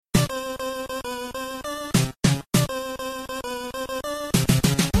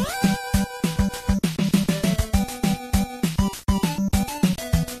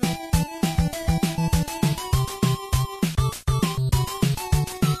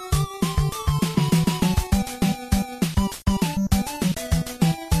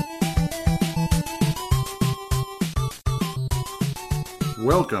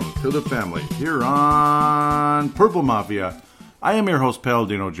Welcome to the family here on Purple Mafia. I am your host,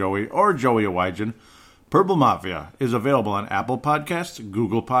 Paladino Joey, or Joey Awajan. Purple Mafia is available on Apple Podcasts,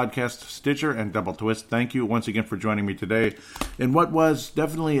 Google Podcasts, Stitcher, and Double Twist. Thank you once again for joining me today in what was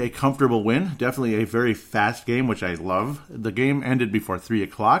definitely a comfortable win, definitely a very fast game, which I love. The game ended before 3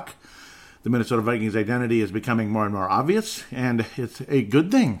 o'clock. The Minnesota Vikings identity is becoming more and more obvious, and it's a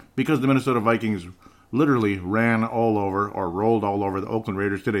good thing because the Minnesota Vikings literally ran all over or rolled all over the Oakland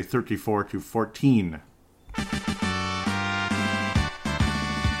Raiders today, 34-14.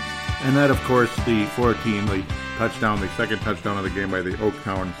 And that, of course, the touchdown, the second touchdown of the game by the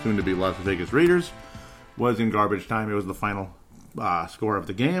Oaktown, soon-to-be Las Vegas Raiders, was in garbage time. It was the final score of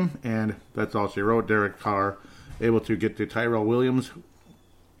the game, and that's all she wrote. Derek Carr able to get to Tyrell Williams,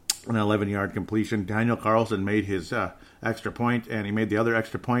 an 11-yard completion. Daniel Carlson made his extra point, and he made the other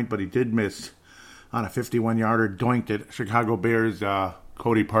extra point, but he did miss on a 51-yarder, doinked it. Chicago Bears,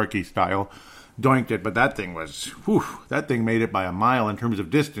 Cody Parkey style, doinked it. But that thing that thing made it by a mile in terms of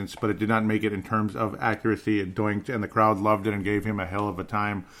distance, but it did not make it in terms of accuracy. It doinked, and the crowd loved it and gave him a hell of a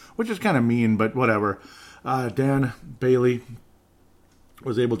time, which is kind of mean, but whatever. Dan Bailey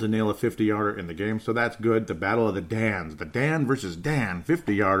was able to nail a 50-yarder in the game, so that's good. The battle of the Dans. The Dan versus Dan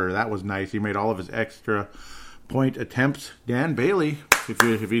 50-yarder. That was nice. He made all of his extra point attempts. Dan Bailey,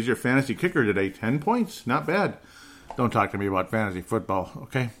 if he's your fantasy kicker today, 10 points. Not bad. Don't talk to me about fantasy football,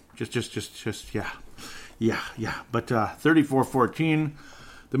 okay? Just, yeah. But 34-14,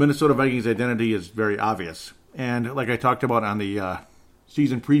 the Minnesota Vikings identity is very obvious. And like I talked about on the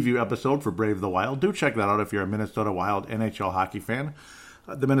season preview episode for Brave the Wild, do check that out if you're a Minnesota Wild NHL hockey fan.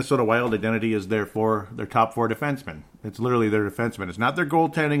 The Minnesota Wild identity is their top four defensemen. It's literally their defensemen. It's not their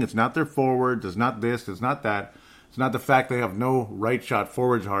goaltending. It's not their forwards. It's not this. It's not that. It's not the fact they have no right shot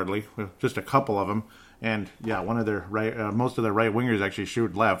forwards hardly, just a couple of them. And yeah, one of their most of their right wingers actually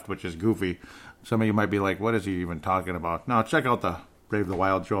shoot left, which is goofy. Some of you might be like, "What is he even talking about?" No, check out the Brave the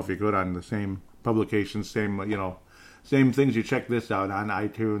Wild show if you could on the same publications, same things. You check this out on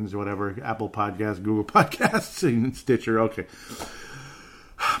iTunes, whatever, Apple Podcasts, Google Podcasts, and Stitcher. Okay.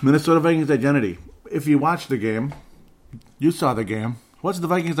 Minnesota Vikings identity. If you watched the game, you saw the game. What's the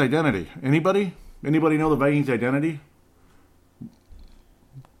Vikings identity? Anybody? Anybody know the Vikings identity?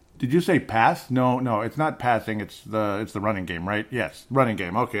 Did you say pass? No, it's not passing. It's the running game, right? Yes, running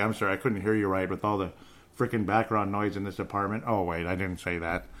game. Okay, I'm sorry, I couldn't hear you right with all the freaking background noise in this apartment. Oh wait, I didn't say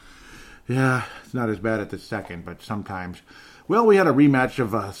that. Yeah, it's not as bad at the second, but sometimes. Well, we had a rematch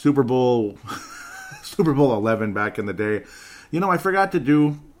of Super Bowl 11 back in the day. I forgot to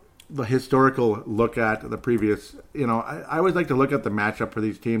do the historical look at the previous. I always like to look at the matchup for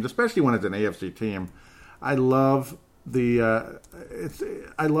these teams, especially when it's an AFC team. I love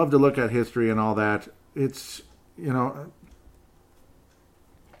I love to look at history and all that. It's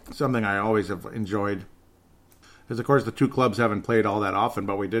something I always have enjoyed. Because, of course, the two clubs haven't played all that often,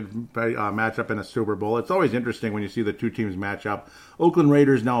 but we did match up in a Super Bowl. It's always interesting when you see the two teams match up. Oakland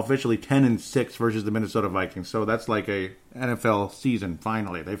Raiders now officially 10-6 versus the Minnesota Vikings. So that's like a NFL season,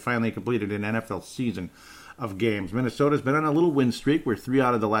 finally. They finally completed an NFL season of games. Minnesota's been on a little win streak. We're 3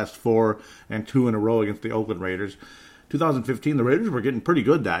 out of the last 4 and 2 in a row against the Oakland Raiders. 2015, the Raiders were getting pretty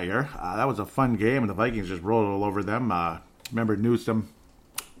good that year. That was a fun game, and the Vikings just rolled all over them. Remember Newsom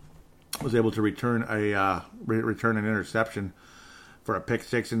was able to return an interception for a pick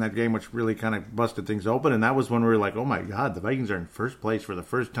six in that game, which really kind of busted things open. And that was when we were like, oh my God, the Vikings are in first place for the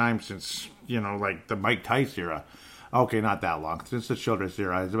first time since, like the Mike Tice era. Okay, not that long. Since the Childress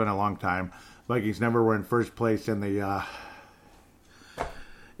era. It's been a long time. Vikings never were in first place in the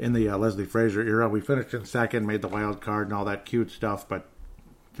Leslie Frazier era. We finished in second, made the wild card and all that cute stuff, but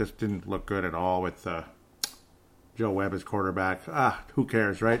just didn't look good at all with Joe Webb as quarterback. Who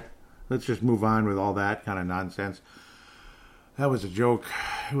cares, right? Let's just move on with all that kind of nonsense. That was a joke.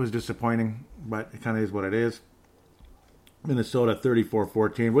 It was disappointing, but it kind of is what it is. Minnesota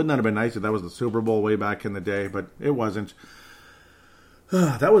 34-14. Wouldn't that have been nice if that was the Super Bowl way back in the day, but it wasn't.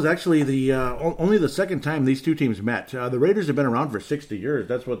 That was actually only the second time these two teams met. The Raiders have been around for 60 years.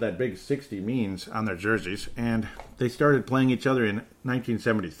 That's what that big 60 means on their jerseys. And they started playing each other in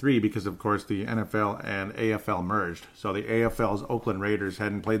 1973 because, of course, the NFL and AFL merged. So the AFL's Oakland Raiders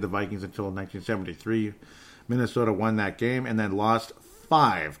hadn't played the Vikings until 1973. Minnesota won that game and then lost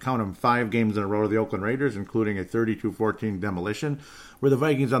 5 games in a row to the Oakland Raiders, including a 32-14 demolition, where the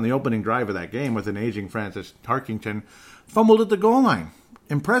Vikings on the opening drive of that game with an aging Francis Tarkington fumbled at the goal line.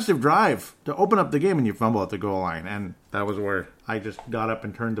 Impressive drive to open up the game and you fumble at the goal line. And that was where I just got up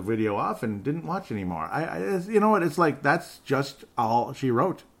and turned the video off and didn't watch anymore. You know what? It's like that's just all she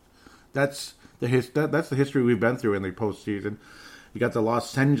wrote. That's the history we've been through in the postseason. You got the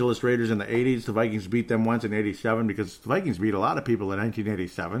Los Angeles Raiders in the 80s. The Vikings beat them once in 87 because the Vikings beat a lot of people in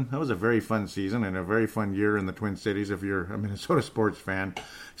 1987. That was a very fun season and a very fun year in the Twin Cities if you're a Minnesota sports fan,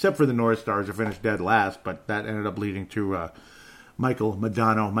 except for the North Stars who finished dead last, but that ended up leading to Mike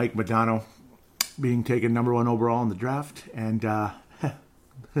Modano, being taken number 1 overall in the draft, and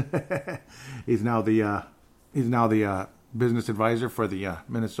he's now the business advisor for the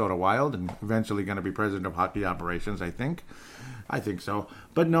Minnesota Wild, and eventually going to be president of hockey operations, I think so.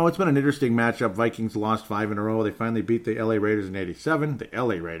 But no, it's been an interesting matchup. Vikings lost 5 in a row. They finally beat the LA Raiders in 87. The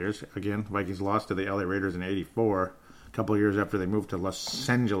LA Raiders, again, Vikings lost to the LA Raiders in 84, a couple of years after they moved to Los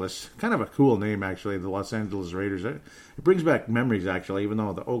Angeles. Kind of a cool name, actually, the Los Angeles Raiders. It brings back memories, actually, even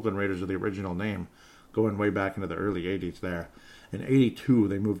though the Oakland Raiders are the original name, going way back into the early 80s there. In 82,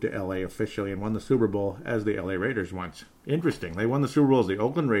 they moved to LA officially and won the Super Bowl as the LA Raiders once. Interesting. They won the Super Bowl as the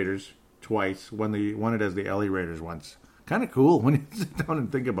Oakland Raiders twice, won it as the LA Raiders once. Kind of cool when you sit down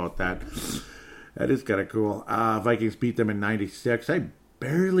and think about that. That is kind of cool. Vikings beat them in 96. I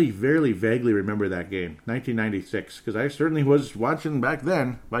very vaguely remember that game, 1996, because I certainly was watching back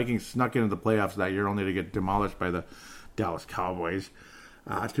then. Vikings snuck into the playoffs that year only to get demolished by the Dallas Cowboys.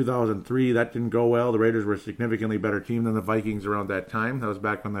 2003, that didn't go well. The Raiders were a significantly better team than the Vikings around that time. That was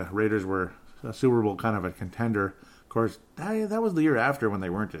back when the Raiders were a Super Bowl kind of a contender. Of course, that was the year after when they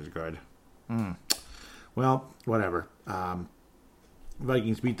weren't as good. Well, whatever.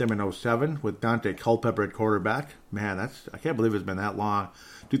 Vikings beat them in 07 with Dante Culpepper at quarterback. Man, I can't believe it's been that long.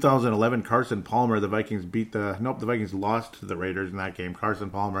 2011, Carson Palmer, the Vikings lost to the Raiders in that game.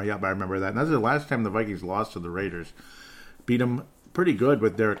 Carson Palmer, yep, I remember that. And that's the last time the Vikings lost to the Raiders. Beat them pretty good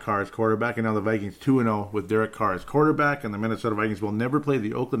with Derek Carr as quarterback, and now the Vikings 2-0 with Derek Carr as quarterback, and the Minnesota Vikings will never play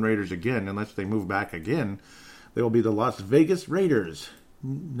the Oakland Raiders again unless they move back again. They will be the Las Vegas Raiders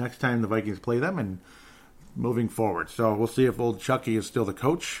next time the Vikings play them, and moving forward. So we'll see if old Chucky is still the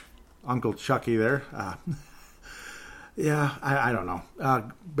coach. Uncle Chucky there. I don't know.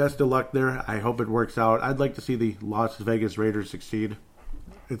 Best of luck there. I hope it works out. I'd like to see the Las Vegas Raiders succeed.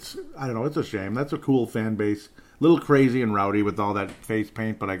 It's a shame. That's a cool fan base. A little crazy and rowdy with all that face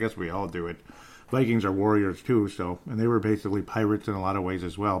paint, but I guess we all do it. Vikings are warriors too, and they were basically pirates in a lot of ways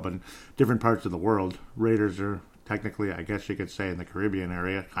as well, but in different parts of the world. Raiders are technically, I guess you could say, in the Caribbean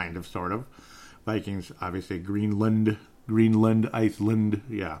area, kind of, sort of. Vikings, obviously, Greenland, Iceland.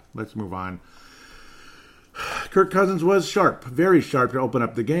 Yeah, let's move on. Kirk Cousins was sharp, very sharp to open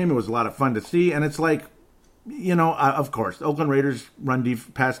up the game. It was a lot of fun to see, and it's like, of course, the Oakland Raiders'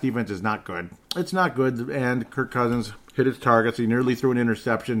 pass defense is not good. It's not good, and Kirk Cousins hit his targets. He nearly threw an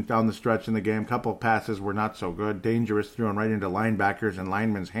interception down the stretch in the game. A couple of passes were not so good, dangerous, thrown right into linebackers and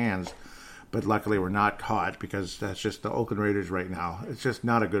linemen's hands, but luckily were not caught because that's just the Oakland Raiders right now. It's just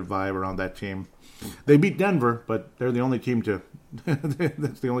not a good vibe around that team. They beat Denver, but they're the only team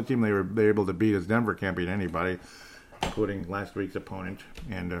that's the only team they were able to beat, as Denver can't beat anybody, including last week's opponent,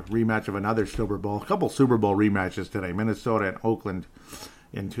 and a rematch of another Super Bowl. A couple Super Bowl rematches today, Minnesota and Oakland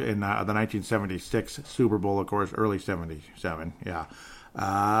in the 1976 Super Bowl, of course, early 77, yeah.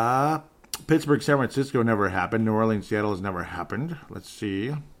 Pittsburgh, San Francisco never happened. New Orleans, Seattle has never happened. Let's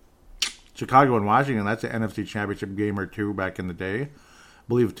see. Chicago and Washington, that's an NFC Championship game or two back in the day. I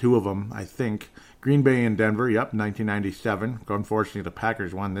believe 2 of them, I think. Green Bay and Denver, 1997. Unfortunately, the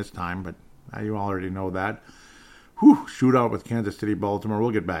Packers won this time, but you already know that. Shootout with Kansas City, Baltimore.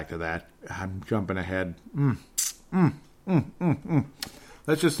 We'll get back to that. I'm jumping ahead.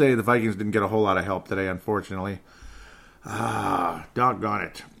 Let's just say the Vikings didn't get a whole lot of help today, unfortunately. Doggone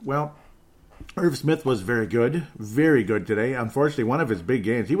it. Well, Irv Smith was very good today. Unfortunately, one of his big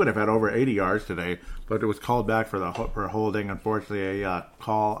games, he would have had over 80 yards today, but it was called back for holding. Unfortunately, a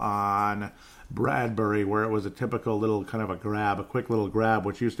call on Bradbury where it was a typical little kind of a quick little grab,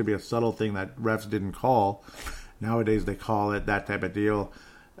 which used to be a subtle thing that refs didn't call. Nowadays, they call it that type of deal.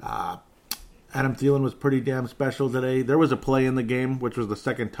 Adam Thielen was pretty damn special today. There was a play in the game, which was the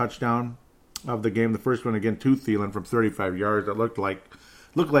second touchdown of the game. The first one, again, to Thielen from 35 yards. It looked like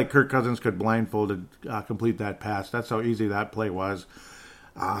Kirk Cousins could blindfolded complete that pass. That's how easy that play was.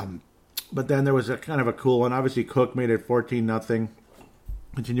 But then there was a kind of a cool one. Obviously, Cook made it 14-0,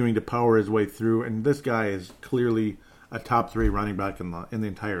 continuing to power his way through. And this guy is clearly a top 3 running back in the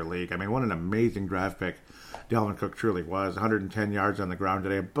entire league. I mean, what an amazing draft pick Dalvin Cook truly was. 110 yards on the ground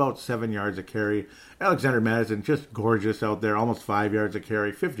today, about 7 yards a carry. Alexander Madison, just gorgeous out there, almost 5 yards a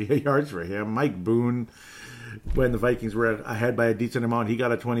carry, 58 yards for him. Mike Boone, when the Vikings were ahead by a decent amount, he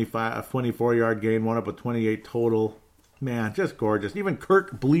got a 24-yard gain, one up with 28 total. Man, just gorgeous. Even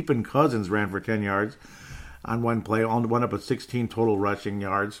Kirk bleeping Cousins ran for 10 yards on one play, one up with 16 total rushing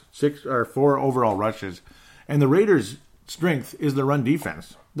yards, 4 overall rushes. And the Raiders strength is the run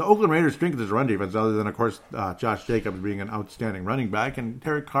defense. The Oakland Raiders' strength is run defense, other than, of course, Josh Jacobs being an outstanding running back. And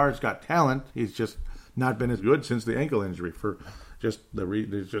Derek Carr's got talent. He's just not been as good since the ankle injury. It just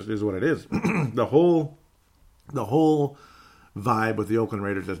is what it is. The whole vibe with the Oakland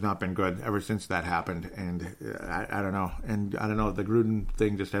Raiders has not been good ever since that happened. And I don't know. And I don't know. The Gruden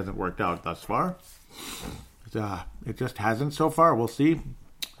thing just hasn't worked out thus far. It just hasn't so far. We'll see.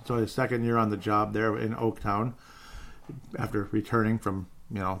 So his second year on the job there in Oaktown, after returning from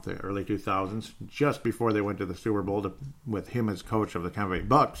the early 2000s, just before they went to the Super Bowl with him as coach of the Tampa Bay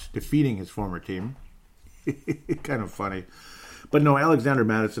Bucks, defeating his former team. Kind of funny. But no, Alexander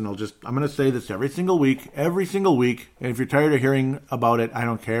Mattison, I'm going to say this every single week, and if you're tired of hearing about it, I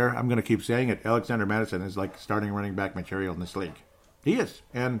don't care. I'm going to keep saying it. Alexander Mattison is like starting running back material in this league. He is.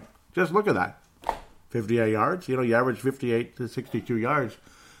 And just look at that. 58 yards. You average 58 to 62 yards.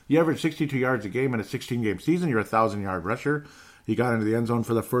 You average 62 yards a game in a 16-game season. You're a 1,000-yard rusher. He got into the end zone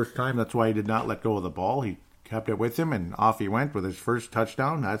for the first time. That's why he did not let go of the ball. He kept it with him, and off he went with his first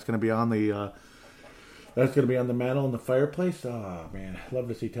touchdown. That's going to be on the mantle in the fireplace. Oh man, love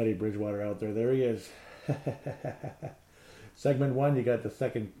to see Teddy Bridgewater out there. There he is. Segment 1, you got the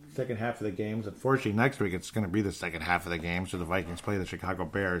second half of the games. Unfortunately, next week it's going to be the second half of the game, so the Vikings play the Chicago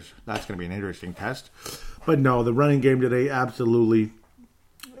Bears. That's going to be an interesting test. But no, the running game today, absolutely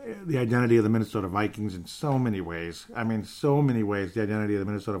the identity of the Minnesota Vikings in so many ways. I mean, so many ways. The identity of the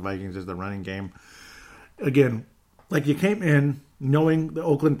Minnesota Vikings is the running game. Again, like you came in knowing the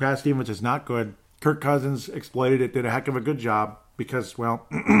Oakland pass defense is not good. Kirk Cousins exploited it, did a heck of a good job because, well,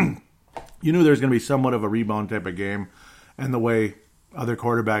 you knew there was going to be somewhat of a rebound type of game. And the way other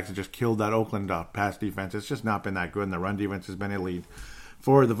quarterbacks have just killed that Oakland pass defense, it's just not been that good. And the run defense has been elite.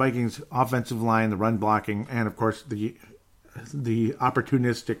 For the Vikings offensive line, the run blocking, and, of course, the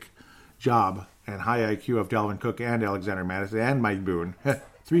opportunistic job and high IQ of Dalvin Cook and Alexander Mattison and Mike Boone,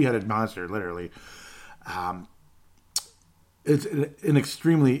 three-headed monster, literally. It's an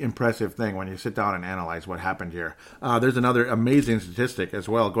extremely impressive thing when you sit down and analyze what happened here. There's another amazing statistic as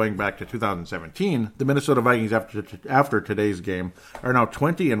well, going back to 2017. The Minnesota Vikings, after today's game, are now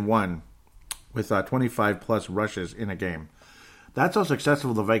 20-1 with 25-plus rushes in a game. That's how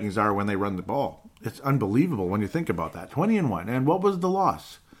successful the Vikings are when they run the ball. It's unbelievable when you think about that. 20-1. And what was the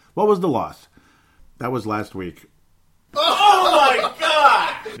loss? That was last week. Oh, my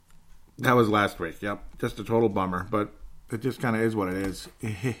God! That was last week, yep. Just a total bummer, but it just kind of is what it is.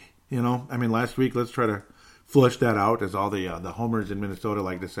 I mean, last week, let's try to flush that out, as all the homers in Minnesota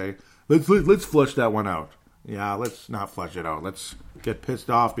like to say. Let's flush that one out. Yeah, let's not flush it out. Let's get pissed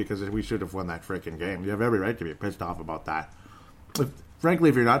off because we should have won that freaking game. You have every right to be pissed off about that. Frankly,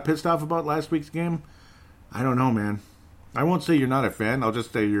 if you're not pissed off about last week's game, I don't know, man. I won't say you're not a fan. I'll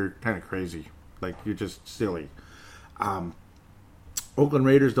just say you're kind of crazy. Like, you're just silly. Oakland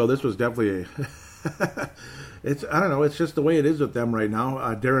Raiders, though, this was definitely I don't know. It's just the way it is with them right now.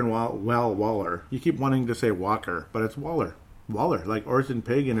 Darren Waller. You keep wanting to say Walker, but it's Waller. Waller. Like Orson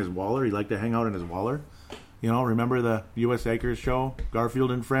Pig and his Waller. He liked to hang out in his Waller. Remember the U.S. Acres show? Garfield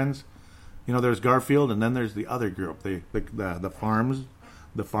and Friends? There's Garfield, and then there's the other group, the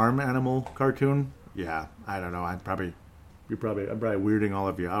farm animal cartoon. Yeah, I don't know. I'm probably weirding all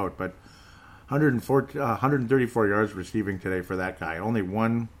of you out, but 134 yards receiving today for that guy. Only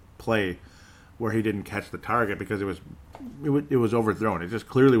one play where he didn't catch the target because it was overthrown. It just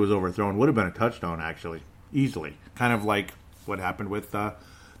clearly was overthrown. Would have been a touchdown, actually, easily. Kind of like what happened with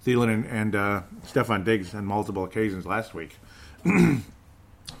Thielen and Stephon Diggs on multiple occasions last week.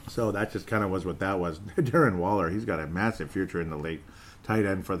 So that just kind of was what that was. Darren Waller, he's got a massive future in the league. Tight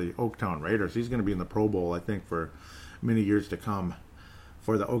end for the Oaktown Raiders. He's going to be in the Pro Bowl, I think, for many years to come.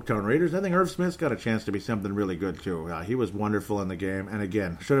 For the Oaktown Raiders, I think Irv Smith's got a chance to be something really good, too. He was wonderful in the game. And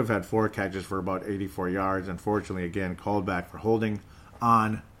again, should have had 4 catches for about 84 yards. Unfortunately, again, called back for holding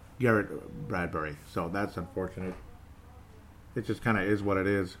on Garrett Bradbury. So that's unfortunate. It just kind of is what it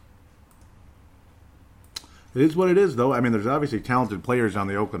is. It is what it is, though. I mean, there's obviously talented players on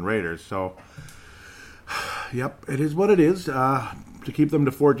the Oakland Raiders, so yep, it is what it is. To keep them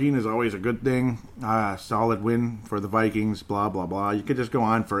to 14 is always a good thing. Solid win for the Vikings, blah, blah, blah. You could just go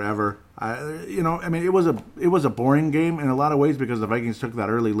on forever. It was a boring game in a lot of ways because the Vikings took that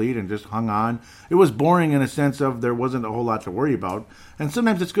early lead and just hung on. It was boring in a sense of there wasn't a whole lot to worry about. And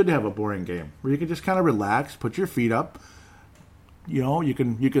sometimes it's good to have a boring game where you can just kind of relax, put your feet up.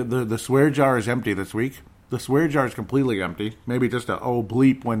 The swear jar is empty this week. The swear jar is completely empty. Maybe just a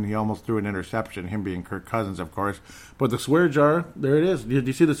bleep when he almost threw an interception, him being Kirk Cousins, of course. But the swear jar, there it is. Did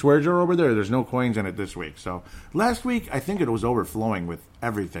you see the swear jar over there? There's no coins in it this week. So last week, I think it was overflowing with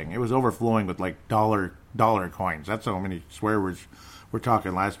everything. It was overflowing with like dollar coins. That's how many swear words we're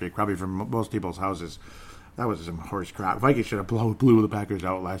talking last week, probably from most people's houses. That was some horse crap. Vikings should have blew the Packers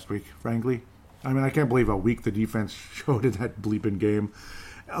out last week, frankly. I mean, I can't believe how weak the defense showed in that bleeping game.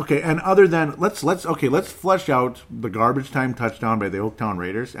 Okay, and other than let's flesh out the garbage time touchdown by the Oaktown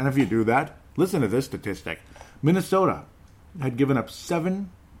Raiders. And if you do that, listen to this statistic: Minnesota had given up 7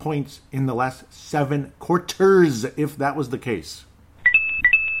 points in the last 7 quarters. If that was the case,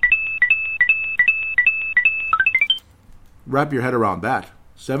 wrap your head around that.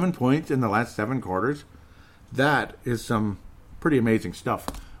 7 points in the last 7 quarters. That is some pretty amazing stuff.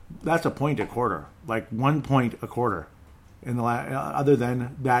 That's a point a quarter, like 1 point a quarter. In the other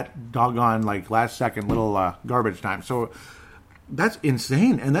than that doggone like last second little garbage time. So that's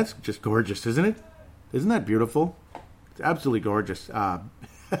insane, and that's just gorgeous, isn't it? Isn't that beautiful? It's absolutely gorgeous. That's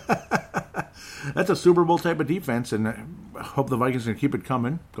a Super Bowl type of defense, and I hope the Vikings can keep it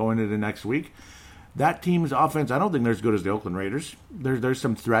coming going into next week. That team's offense, I don't think they're as good as the Oakland Raiders. There's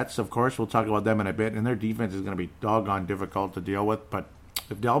some threats, of course. We'll talk about them in a bit, and their defense is going to be doggone difficult to deal with. But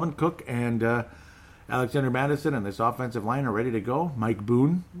if Dalvin Cook and Alexander Mattison and this offensive line are ready to go, Mike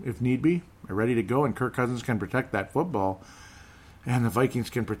Boone, if need be, are ready to go, and Kirk Cousins can protect that football, and the Vikings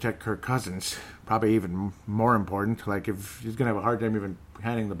can protect Kirk Cousins. Probably even more important, like if he's going to have a hard time even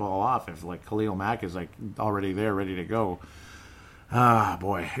handing the ball off, if like Khalil Mack is like already there, ready to go.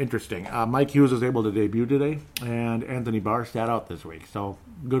 Boy, interesting. Mike Hughes was able to debut today, and Anthony Barr sat out this week. So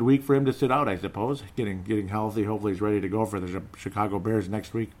good week for him to sit out, I suppose. Getting healthy. Hopefully he's ready to go for the Chicago Bears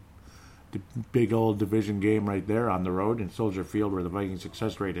next week. The big old division game right there on the road in Soldier Field, where the Viking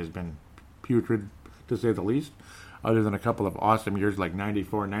success rate has been putrid, to say the least, other than a couple of awesome years like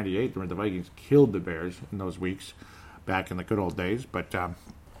 94 and 98, where the Vikings killed the Bears in those weeks back in the good old days. But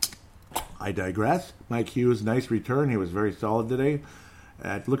I digress. Mike Hughes, nice return. He was very solid today.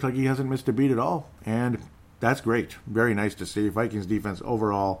 It looked like he hasn't missed a beat at all, and that's great. Very nice to see. Vikings defense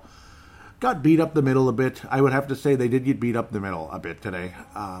overall got beat up the middle a bit. I would have to say they did get beat up the middle a bit today.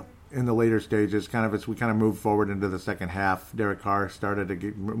 In the later stages, as we moved forward into the second half, Derek Carr started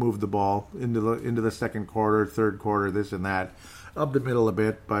to move the ball into the second quarter, third quarter, this and that, up the middle a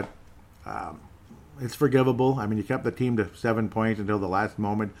bit, but it's forgivable. I mean, you kept the team to 7 points until the last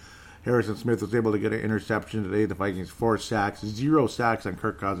moment. Harrison Smith was able to get an interception today. The Vikings 4 sacks, 0 sacks on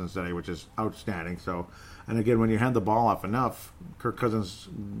Kirk Cousins today, which is outstanding. So, and again, when you hand the ball off enough, Kirk Cousins,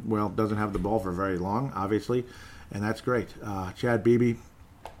 doesn't have the ball for very long, obviously, and that's great. Chad Beebe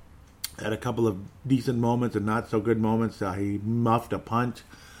had a couple of decent moments and not so good moments. He muffed a punt.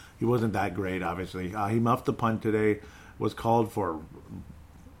 He wasn't that great, obviously. He muffed the punt today. Was called for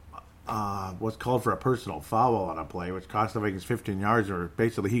a personal foul on a play, which cost the Vikings 15 yards, or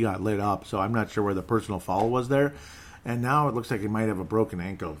basically he got lit up. So I'm not sure where the personal foul was there. And now it looks like he might have a broken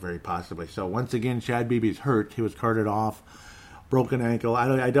ankle, very possibly. So once again, Chad Beebe's hurt. He was carted off. Broken ankle.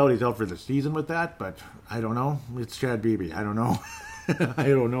 I doubt he's out for the season with that, but I don't know. It's Chad Beebe. I don't know. I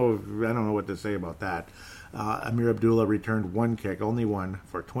don't know what to say about that. Amir Abdullah returned 1 kick, only one,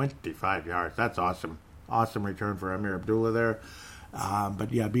 for 25 yards. That's awesome. Awesome return for Amir Abdullah there.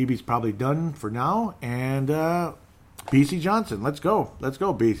 But yeah, Beebe's probably done for now. And BC Johnson, let's go. Let's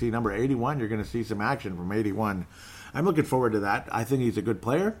go, BC. Number 81, you're going to see some action from 81. I'm looking forward to that. I think he's a good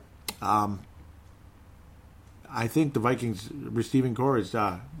player. I think the Vikings receiving core is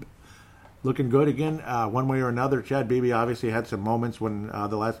looking good again, one way or another. Chad Beebe obviously had some moments when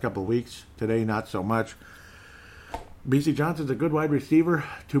the last couple of weeks. Today, not so much. BC Johnson's a good wide receiver.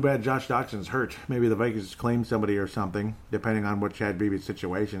 Too bad Josh Doxson's hurt. Maybe the Vikings claim somebody or something, depending on what Chad Beebe's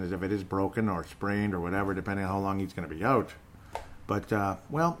situation is, if it is broken or sprained or whatever, depending on how long he's going to be out. But,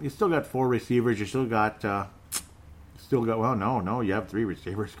 you still got 4 receivers. You still got, you have 3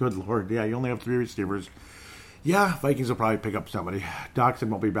 receivers. Good Lord. Yeah, you only have 3 receivers. Yeah, Vikings will probably pick up somebody. Doxson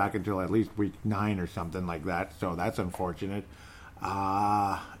won't be back until at least week 9 or something like that, so that's unfortunate.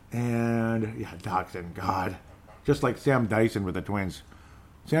 Doxson, God. Just like Sam Dyson with the Twins.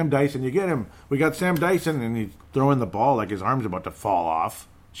 Sam Dyson, you get him. We got Sam Dyson, and he's throwing the ball like his arm's about to fall off.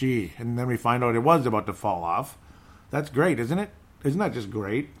 Gee, and then we find out it was about to fall off. That's great, isn't it? Isn't that just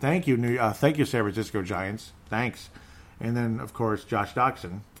great? Thank you, San Francisco Giants. Thanks. And then, of course, Josh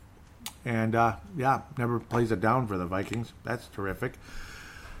Doxson. And, never plays it down for the Vikings. That's terrific.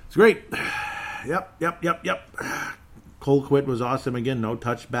 It's great. Yep. Colquitt was awesome again. No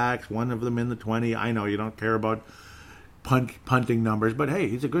touchbacks. One of them in the 20. I know you don't care about punting numbers, but hey,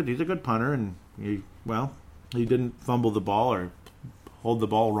 he's a good punter, and He didn't fumble the ball or hold the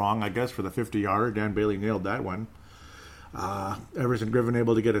ball wrong, I guess, for the 50-yarder. Dan Bailey nailed that one. Everson Griffin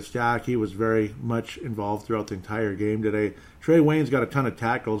able to get a sack. He was very much involved throughout the entire game today. Trey Wayne's got a ton of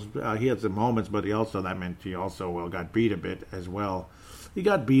tackles. He had some moments, but that meant he also got beat a bit as well. He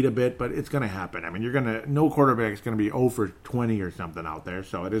got beat a bit, but it's going to happen. I mean, no quarterback is going to be 0 for 20 or something out there,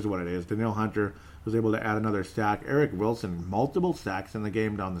 so it is what it is. Danielle Hunter was able to add another sack. Eric Wilson, multiple sacks in the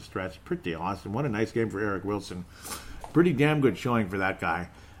game down the stretch. Pretty awesome. What a nice game for Eric Wilson. Pretty damn good showing for that guy.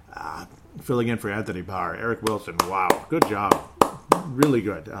 Filling in for Anthony Barr. Eric Wilson, wow, good job. Really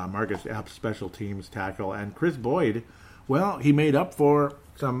good. Marcus Epps, special teams tackle. And Chris Boyd, well, he made up for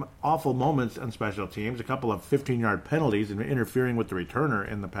some awful moments on special teams. A couple of 15-yard penalties and interfering with the returner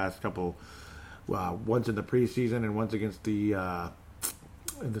in the past couple, once in the preseason and once against in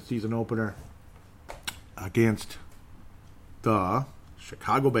the season opener against the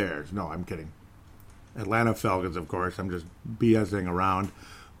Chicago Bears. No, I'm kidding. Atlanta Falcons, of course. I'm just BSing around.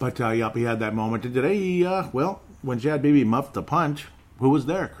 But, yep, he had that moment. And today, when Chad Beebe muffed the punt, who was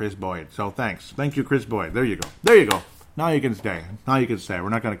there? Chris Boyd. So thanks. Thank you, Chris Boyd. There you go. There you go. Now you can stay. We're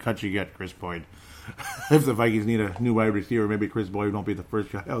not going to cut you yet, Chris Boyd. If the Vikings need a new wide receiver, maybe Chris Boyd won't be the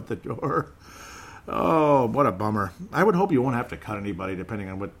first guy out the door. Oh, what a bummer. I would hope you won't have to cut anybody depending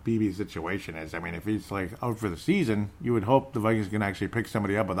on what Beebe's situation is. I mean, if he's out for the season, you would hope the Vikings can actually pick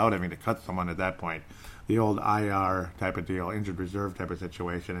somebody up without having to cut someone at that point. The old IR type of deal, injured reserve type of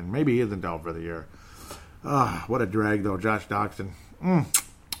situation, and maybe he isn't out for the year. What a drag, though, Josh Doxson.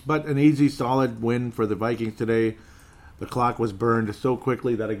 But an easy, solid win for the Vikings today. The clock was burned so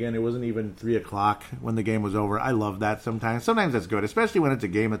quickly that, again, it wasn't even 3 o'clock when the game was over. I love that sometimes. Sometimes that's good, especially when it's a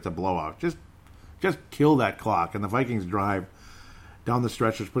game that's a blowout. Just kill that clock. And the Vikings drive down the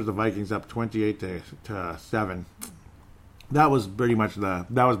stretch, which puts the Vikings up 28-7. That was pretty much the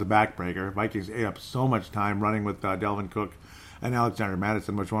backbreaker. Vikings ate up so much time running with Dalvin Cook and Alexander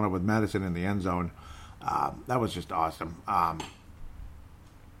Mattison, which wound up with Madison in the end zone. That was just awesome. Wound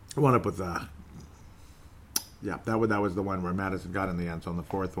up with that was the one where Madison got in the end zone, the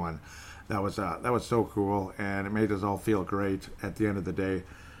fourth one. That was so cool, and it made us all feel great at the end of the day.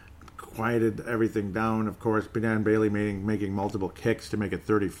 Quieted everything down, of course. Dan Bailey making multiple kicks to make it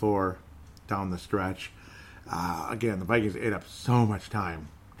 34 down the stretch. Again, the Vikings ate up so much time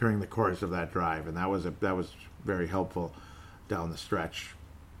during the course of that drive, and that was very helpful down the stretch.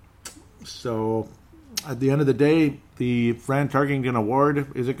 So, at the end of the day, the Fran Tarkenton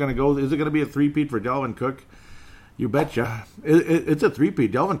Award, is it going to be a three-peat for Dalvin Cook? You betcha. It's a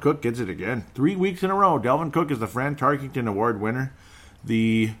three-peat. Dalvin Cook gets it again. 3 weeks in a row, Dalvin Cook is the Fran Tarkenton Award winner.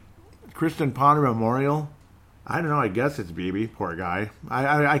 The Kristen Ponder Memorial, I don't know, I guess it's Beebe. Poor guy.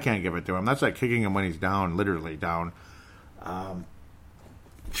 I can't give it to him. That's like kicking him when he's down, literally down. I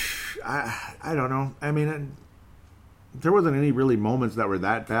don't know. I mean, there wasn't any really moments that were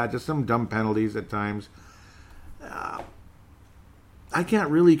that bad. Just some dumb penalties at times. I can't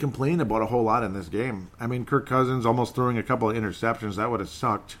really complain about a whole lot in this game. I mean, Kirk Cousins almost throwing a couple of interceptions. That would have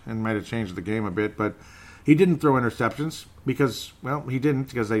sucked and might have changed the game a bit. But he didn't throw interceptions because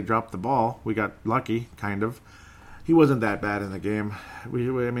they dropped the ball. We got lucky, kind of. He wasn't that bad in the game.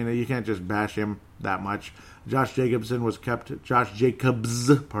 You can't just bash him that much. Josh Jacobs,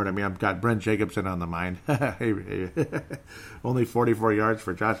 pardon me, I've got Brent Jacobson on the mind. Only 44 yards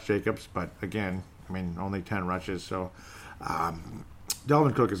for Josh Jacobs, but again, only 10 rushes. So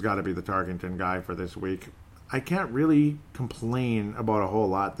Dalvin Cook has got to be the Tarkenton guy for this week. I can't really complain about a whole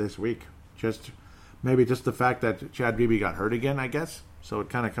lot this week. Maybe just the fact that Chad Beebe got hurt again, I guess. So it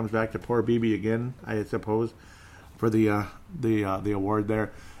kind of comes back to poor Beebe again, I suppose, for the award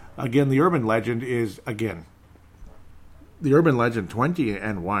there. Again, the urban legend is, the urban legend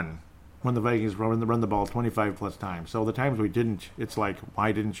 20-1 when the Vikings run the ball 25 plus times. So the times we didn't, it's like,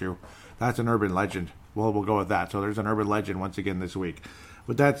 why didn't you? That's an urban legend. Well, we'll go with that. So there's an urban legend once again this week.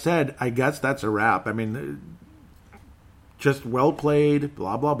 With that said, I guess that's a wrap. Just well played,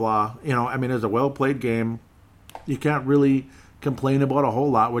 blah, blah, blah. It's a well played game. You can't really complain about a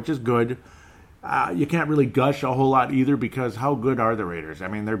whole lot, which is good. You can't really gush a whole lot either because how good are the Raiders?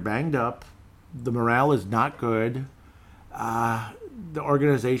 They're banged up. The morale is not good. The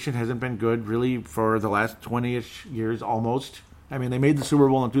organization hasn't been good really for the last 20-ish years almost. They made the Super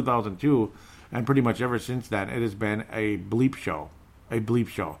Bowl in 2002, and pretty much ever since then, it has been a bleep show.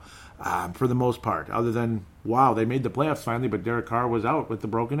 For the most part, other than, wow, they made the playoffs finally, but Derek Carr was out with the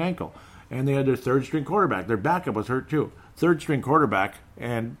broken ankle. And they had their third-string quarterback. Their backup was hurt, too. Third-string quarterback,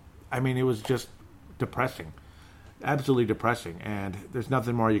 and, it was just depressing. Absolutely depressing. And there's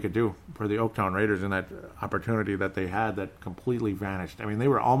nothing more you could do for the Oaktown Raiders in that opportunity that they had that completely vanished. They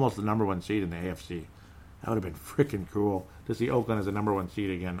were almost the number one seed in the AFC. That would have been freaking cool to see Oakland as the number one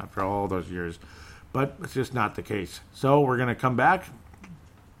seed again after all those years. But it's just not the case. So we're going to come back.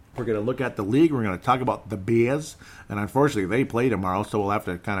 We're going to look at the league. We're going to talk about the Bears. And unfortunately, they play tomorrow, so we'll have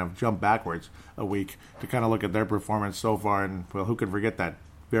to kind of jump backwards a week to kind of look at their performance so far. And, well, who can forget that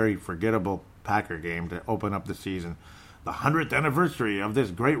very forgettable Packer game to open up the season? The 100th anniversary of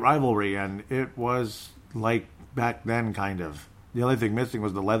this great rivalry, and it was like back then, kind of. The only thing missing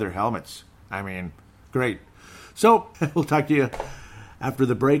was the leather helmets. I mean, great. So, we'll talk to you after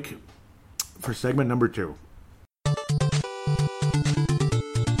the break for segment number 2.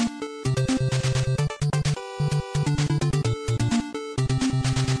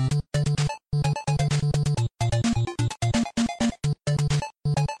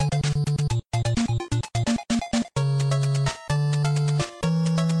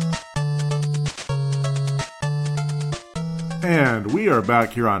 And we are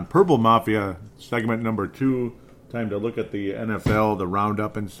back here on Purple Mafia, segment number 2. Time to look at the NFL, the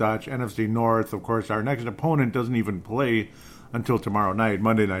roundup and such. NFC North, of course, our next opponent doesn't even play until tomorrow night,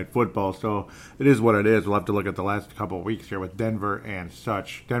 Monday Night Football. So it is what it is. We'll have to look at the last couple of weeks here with Denver and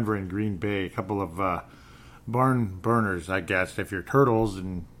such. Denver and Green Bay, a couple of barn burners, I guess, if you're turtles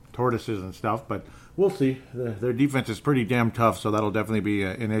and tortoises and stuff. But we'll see. Their defense is pretty damn tough, so that'll definitely be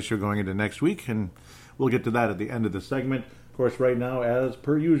an issue going into next week. And we'll get to that at the end of the segment. Of course, right now, as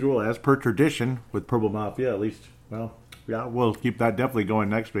per usual, as per tradition with Purple Mafia, at least, well, yeah, we'll keep that definitely going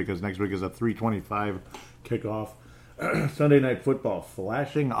next week, because next week is a 3:25 kickoff. Sunday Night Football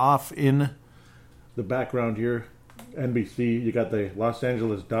flashing off in the background here. NBC, you got the Los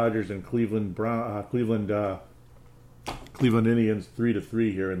Angeles Dodgers and Cleveland Indians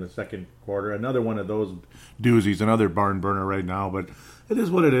 3-3 here in the second quarter. Another one of those doozies, another barn burner right now, but it is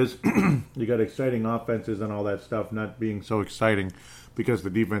what it is. You got exciting offenses and all that stuff not being so exciting because the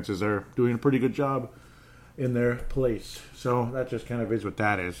defenses are doing a pretty good job in their place. So that just kind of is what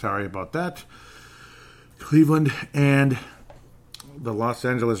that is. Sorry about that. Cleveland and the Los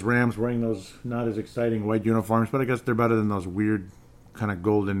Angeles Rams wearing those not as exciting white uniforms, but I guess they're better than those weird kind of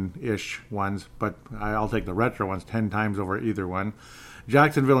golden-ish ones. But I'll take the retro ones 10 times over either one.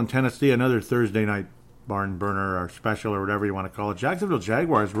 Jacksonville and Tennessee, another Thursday night barn burner or special or whatever you want to call it. Jacksonville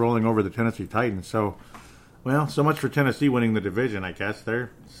Jaguars rolling over the Tennessee Titans. So, well, so much for Tennessee winning the division, I guess.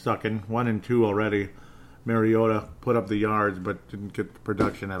 They're sucking 1-2 already. Mariota put up the yards but didn't get the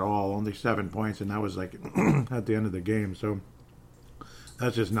production at all. Only 7 points, and that was like at the end of the game. So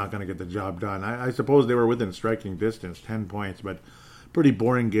that's just not going to get the job done. I suppose they were within striking distance, 10 points, but pretty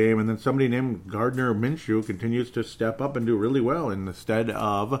boring game. And then somebody named Gardner Minshew continues to step up and do really well instead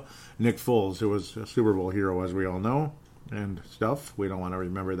of Nick Foles, who was a Super Bowl hero, as we all know, and stuff. We don't want to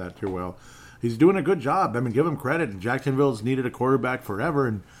remember that too well. He's doing a good job. I mean, give him credit. Jacksonville's needed a quarterback forever,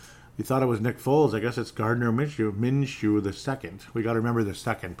 and you thought it was Nick Foles. I guess it's Gardner Minshew the second. We got to remember the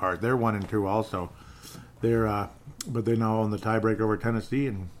second part. They're 1-2 also. But they now own the tiebreaker over Tennessee,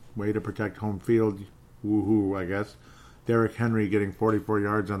 and way to protect home field. Woohoo, I guess. Derrick Henry getting 44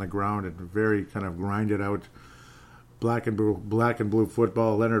 yards on the ground and very kind of grinded out black and blue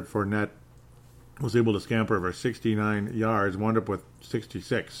football. Leonard Fournette was able to scamper over 69 yards, wound up with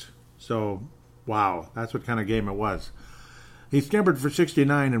 66. So, wow, that's what kind of game it was. He scampered for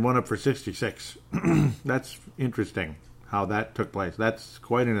 69 and wound up for 66. That's interesting how that took place. That's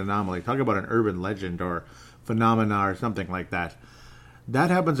quite an anomaly. Talk about an urban legend or phenomena or something like that.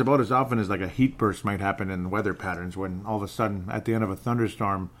 That happens about as often as like a heat burst might happen in weather patterns, when all of a sudden at the end of a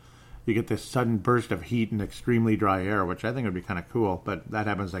thunderstorm you get this sudden burst of heat and extremely dry air, which I think would be kind of cool, but that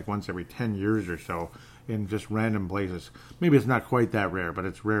happens like once every 10 years or so in just random places. Maybe it's not quite that rare, but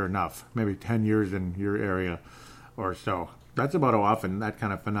it's rare enough. Maybe 10 years in your area or so. That's about how often that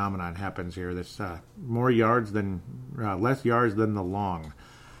kind of phenomenon happens here. This less yards than the long.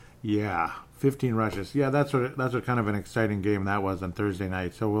 Yeah, 15 rushes. Yeah, that's what kind of an exciting game that was on Thursday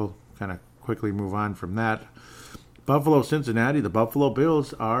night. So we'll kind of quickly move on from that. Buffalo, Cincinnati. The Buffalo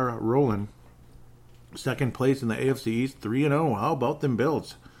Bills are rolling. Second place in the AFC East, 3-0. How about them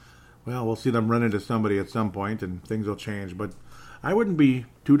Bills? Well, we'll see them run into somebody at some point, and things will change. But I wouldn't be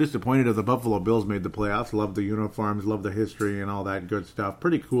too disappointed if the Buffalo Bills made the playoffs. Love the uniforms, love the history, and all that good stuff.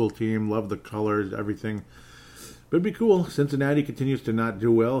 Pretty cool team. Love the colors, everything. But it'd be cool. Cincinnati continues to not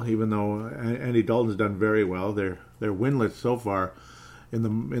do well, even though Andy Dalton's done very well. They're winless so far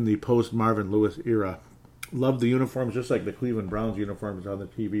in the post Marvin Lewis era. Love the uniforms, just like the Cleveland Browns uniforms on the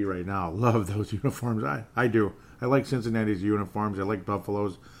TV right now. Love those uniforms. I do. I like Cincinnati's uniforms. I like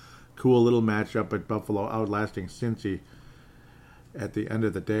Buffalo's. Cool little matchup at Buffalo outlasting Cincy at the end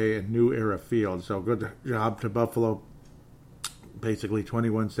of the day in New Era Field. So good job to Buffalo. Basically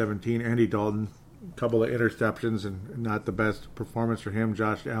 21-17. Andy Dalton A couple of interceptions and not the best performance for him.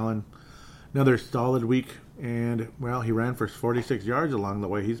 Josh Allen, another solid week. And, well, he ran for 46 yards along the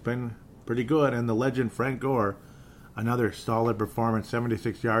way. He's been pretty good. And the legend Frank Gore, another solid performance,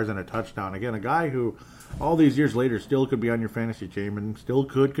 76 yards and a touchdown. Again, a guy who all these years later still could be on your fantasy team and still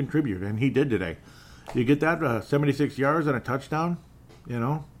could contribute. And he did today. You get that 76 yards and a touchdown?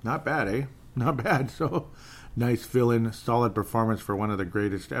 Not bad, eh? Not bad. So, nice fill-in, solid performance for one of the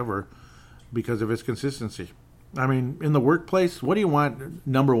greatest ever because of his consistency. I mean, in the workplace, what do you want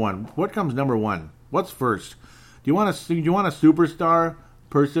number one? What comes number one? What's first? Do you want a superstar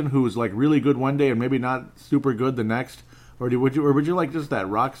person who's like really good one day and maybe not super good the next? Or would you like just that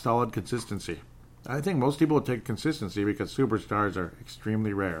rock solid consistency? I think most people would take consistency because superstars are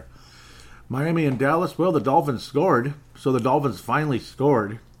extremely rare. Miami and Dallas, well, the Dolphins scored. So the Dolphins finally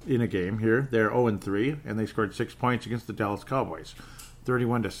scored in a game here. They're 0-3, and they scored 6 points against the Dallas Cowboys.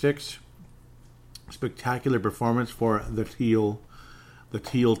 31-6. Spectacular performance for the Teal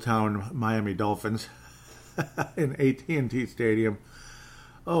Town Miami Dolphins in AT&T Stadium.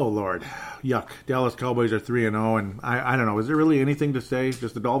 Oh, Lord. Yuck. Dallas Cowboys are 3-0, and I don't know. Is there really anything to say?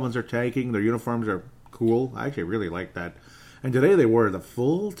 Just the Dolphins are tanking. Their uniforms are cool. I actually really like that. And today they wore the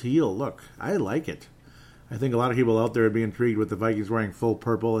full teal look. I like it. I think a lot of people out there would be intrigued with the Vikings wearing full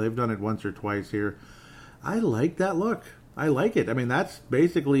purple. They've done it once or twice here. I like that look. I like it. I mean, that's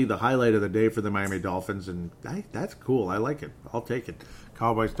basically the highlight of the day for the Miami Dolphins, and that's cool. I like it. I'll take it.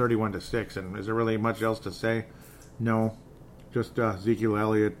 Cowboys 31-6, and is there really much else to say? No. Just Ezekiel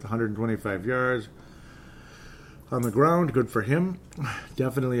Elliott, 125 yards on the ground. Good for him.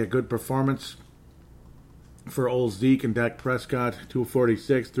 Definitely a good performance for old Zeke. And Dak Prescott,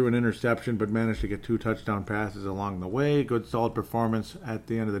 246, threw an interception, but managed to get 2 touchdown passes along the way. Good, solid performance at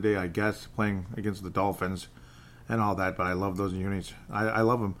the end of the day, I guess, playing against the Dolphins and all that, but I love those unis. I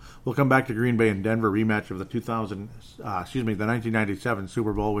love them. We'll come back to Green Bay and Denver rematch of the 1997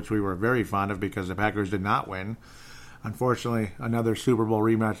 Super Bowl, which we were very fond of because the Packers did not win. Unfortunately, another Super Bowl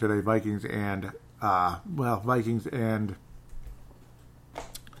rematch today, Vikings and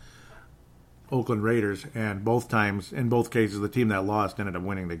Oakland Raiders, and in both cases, the team that lost ended up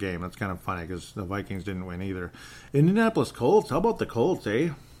winning the game. That's kind of funny because the Vikings didn't win either. Indianapolis Colts, how about the Colts,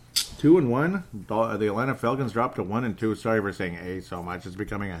 eh? 2-1. The Atlanta Falcons dropped to 1-2. Sorry for saying "a" so much. It's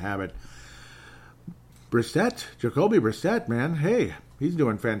becoming a habit. Jacoby Brissett, man. Hey, he's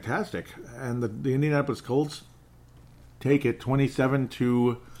doing fantastic. And the Indianapolis Colts take it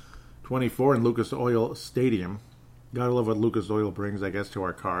 27-24 in Lucas Oil Stadium. Gotta love what Lucas Oil brings, I guess, to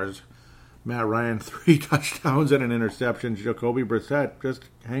our cars. Matt Ryan, 3 touchdowns and an interception. Jacoby Brissett just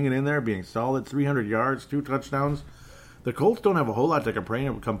hanging in there, being solid. 300 yards, 2 touchdowns. The Colts don't have a whole lot to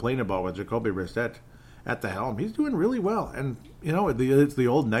complain about with Jacoby Brissett at the helm. He's doing really well. And, it's the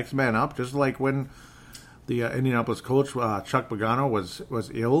old next man up, just like when the Indianapolis coach, Chuck Pagano,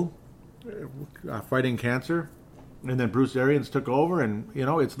 was ill, fighting cancer. And then Bruce Arians took over, and,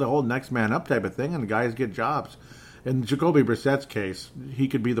 it's the whole next man up type of thing, and guys get jobs. In Jacoby Brissett's case, he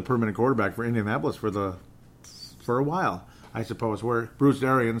could be the permanent quarterback for Indianapolis for a while, I suppose. Where Bruce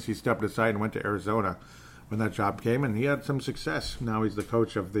Arians, he stepped aside and went to Arizona when that job came, and he had some success. Now he's the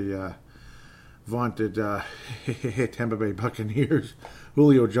coach of the vaunted Tampa Bay Buccaneers.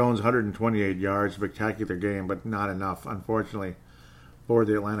 Julio Jones, 128 yards, spectacular game, but not enough, unfortunately, for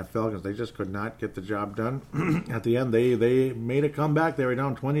the Atlanta Falcons. They just could not get the job done. At the end, they made a comeback. They were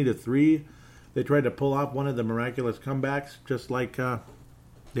down 20-3. They tried to pull off one of the miraculous comebacks, just like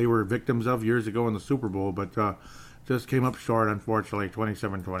they were victims of years ago in the Super Bowl, but just came up short, unfortunately,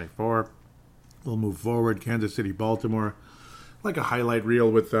 27-24. We'll move forward. Kansas City, Baltimore. Like a highlight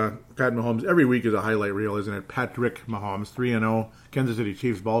reel with Pat Mahomes. Every week is a highlight reel, isn't it? Patrick Mahomes, 3-0. Kansas City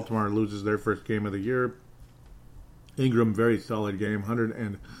Chiefs, Baltimore loses their first game of the year. Ingram, very solid game.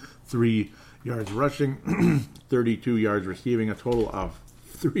 103 yards rushing, 32 yards receiving, a total of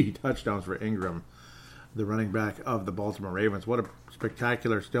 3 touchdowns for Ingram, the running back of the Baltimore Ravens. What a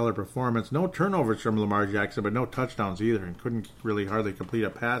spectacular, stellar performance. No turnovers from Lamar Jackson, but no touchdowns either, and couldn't really hardly complete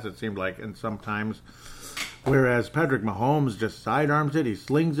a pass, it seemed like, and sometimes. Whereas Patrick Mahomes just sidearms it, he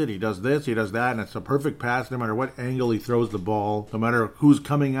slings it, he does this, he does that, and it's a perfect pass no matter what angle he throws the ball, no matter who's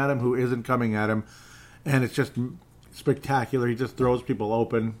coming at him, who isn't coming at him, and it's just spectacular. He just throws people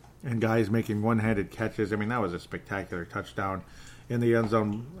open, and guys making one-handed catches. I mean, that was a spectacular touchdown in the end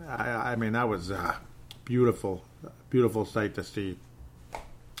zone. I mean, that was a beautiful sight to see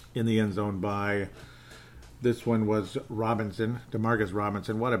in the end zone by, this one was Robinson, Demarcus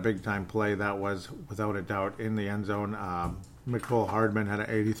Robinson. What a big-time play that was, without a doubt, in the end zone. Mecole Hardman had an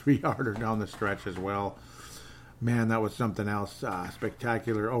 83-yarder down the stretch as well. Man, that was something else.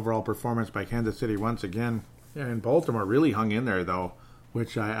 Spectacular overall performance by Kansas City once again. And Baltimore really hung in there, though,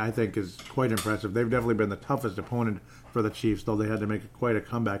 which I think is quite impressive. They've definitely been the toughest opponent for the Chiefs, though they had to make quite a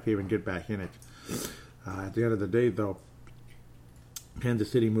comeback to even get back in it. At the end of the day, though,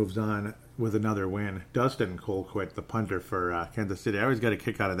 Kansas City moves on with another win. Dustin Colquitt, the punter for Kansas City. I always get a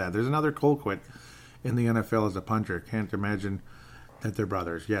kick out of that. There's another Colquitt in the NFL as a punter. Can't imagine that they're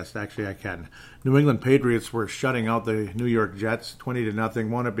brothers. Yes, actually I can. New England Patriots were shutting out the New York Jets 20-0.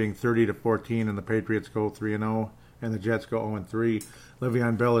 Wound up being 30-14, and the Patriots go 3-0, and the Jets go 0-3.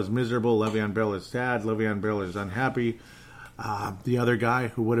 Le'Veon Bell is miserable. Le'Veon Bell is sad. Le'Veon Bell is unhappy. The other guy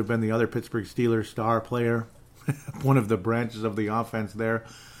who would have been the other Pittsburgh Steelers star player, one of the branches of the offense there,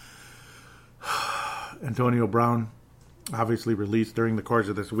 Antonio Brown, obviously released during the course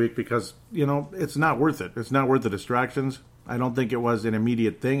of this week because, it's not worth it. It's not worth the distractions. I don't think it was an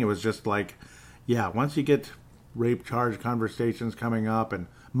immediate thing. It was just like, once you get rape charge conversations coming up and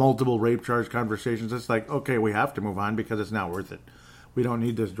multiple rape charge conversations, it's like, okay, we have to move on because it's not worth it. We don't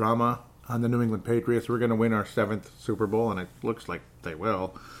need this drama on the New England Patriots. We're going to win our 7th Super Bowl, and it looks like they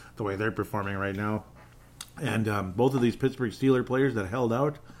will, the way they're performing right now. And both of these Pittsburgh Steelers players that held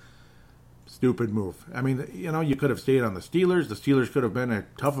out, stupid move. I mean, you could have stayed on the Steelers. The Steelers could have been a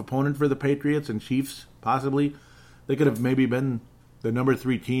tough opponent for the Patriots and Chiefs, possibly. They could have maybe been the number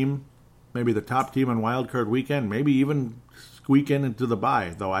 3 team, maybe the top team on Wild Card Weekend, maybe even squeak into the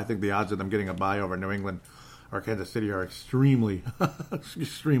bye, though I think the odds of them getting a bye over New England or Kansas City are extremely,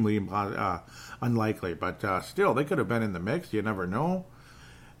 extremely unlikely. But still, they could have been in the mix. You never know.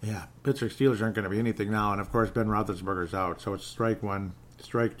 Yeah, Pittsburgh Steelers aren't going to be anything now. And, of course, Ben Roethlisberger's out. So it's strike 1,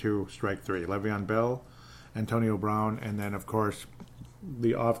 strike 2, strike 3. Le'Veon Bell, Antonio Brown, and then, of course,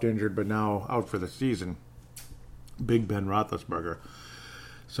 the oft-injured but now out for the season, Big Ben Roethlisberger.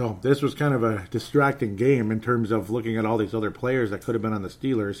 So this was kind of a distracting game in terms of looking at all these other players that could have been on the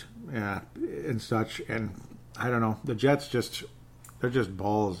Steelers and such. And I don't know, the Jets they're just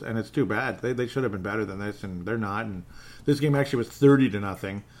balls, and it's too bad. They should have been better than this, and they're not. And this game actually was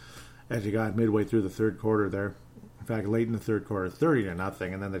 30-0 as you got midway through the third quarter there. In fact, late in the third quarter,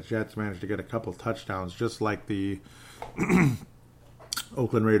 30-0, and then the Jets managed to get a couple touchdowns, just like the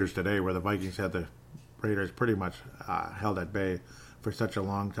Oakland Raiders today, where the Vikings had the Raiders pretty much held at bay for such a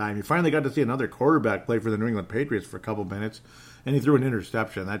long time. You finally got to see another quarterback play for the New England Patriots for a couple minutes, and he threw an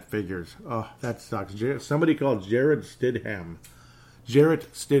interception. That figures. Oh, that sucks. Somebody called Jarrett Stidham.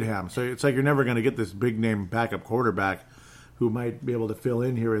 Jarrett Stidham. So it's like you're never going to get this big-name backup quarterback who might be able to fill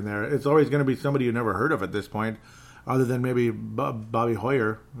in here and there. It's always going to be somebody you never heard of at this point, other than maybe Bobby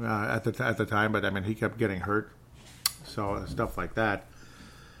Hoyer at the time. But, I mean, he kept getting hurt. So stuff like that.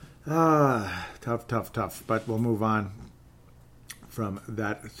 Tough. But we'll move on from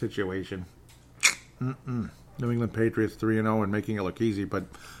that situation. New England Patriots 3-0 and making it look easy. But,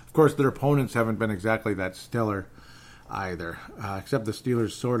 of course, their opponents haven't been exactly that stellar either. Except the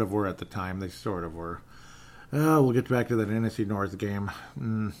Steelers sort of were at the time. They sort of were. We'll get back to that NFC North game.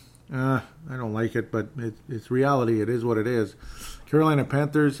 I don't like it, but it's reality. It is what it is. Carolina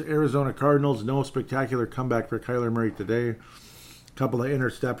Panthers, Arizona Cardinals. No spectacular comeback for Kyler Murray today. Couple of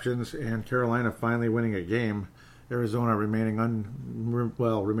interceptions, and Carolina finally winning a game. Arizona remaining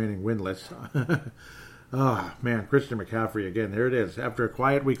winless. Oh, man, Christian McCaffrey again. There it is. After a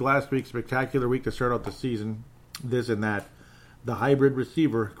quiet week last week, spectacular week to start out the season, this and that. The hybrid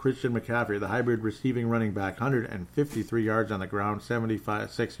receiver, Christian McCaffrey, the hybrid receiving running back, 153 yards on the ground,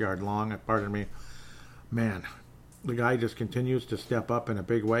 76 yard long, pardon me. Man, the guy just continues to step up in a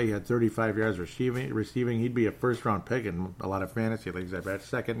big way. He had 35 yards receiving. He'd be a first-round pick in a lot of fantasy leagues, I bet.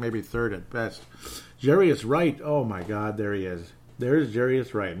 Second, maybe third at best. Jarius Wright, oh my God, there he is. There's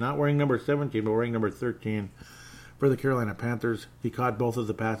Jarius Wright. Not wearing number 17, but wearing number 13 for the Carolina Panthers. He caught both of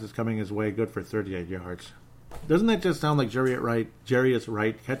the passes coming his way, good for 38 yards. Doesn't that just sound like Jarius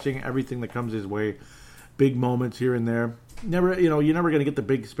Wright, catching everything that comes his way, big moments here and there. You're never going to get the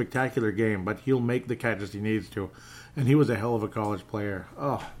big spectacular game, but he'll make the catches he needs to. And he was a hell of a college player.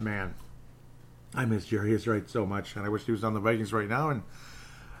 Oh, man. I miss Jarius Wright so much, and I wish he was on the Vikings right now, and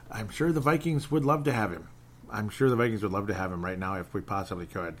I'm sure the Vikings would love to have him. I'm sure the Vikings would love to have him right now if we possibly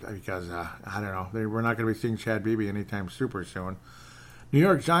could, because, I don't know, we're not going to be seeing Chad Beebe anytime super soon. New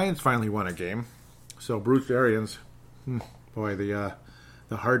York Giants finally won a game. So Bruce Arians, boy, the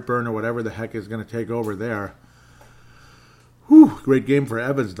heartburn or whatever the heck is going to take over there. Whew, great game for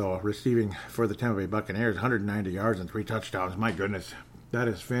Evans, though, receiving for the Tampa Bay Buccaneers, 190 yards and 3 touchdowns. My goodness, that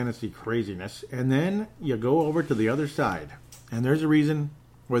is fantasy craziness. And then you go over to the other side, and there's a reason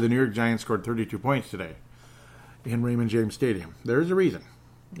where the New York Giants scored 32 points today in Raymond James Stadium. There's a reason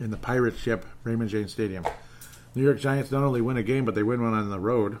in the pirate ship, Raymond James Stadium. New York Giants not only win a game, but they win one on the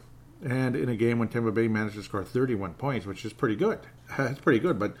road. And in a game when Tampa Bay managed to score 31 points, which is pretty good. That's pretty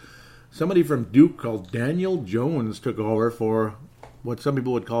good. But somebody from Duke called Daniel Jones took over for what some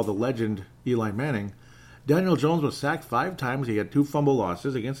people would call the legend Eli Manning. Daniel Jones was sacked 5 times. He had 2 fumble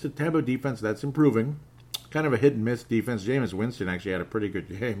losses against a Tampa defense that's improving. Kind of a hit-and-miss defense. Jameis Winston actually had a pretty good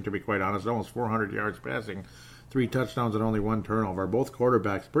game, to be quite honest. Almost 400 yards passing, 3 touchdowns and only 1 turnover. Both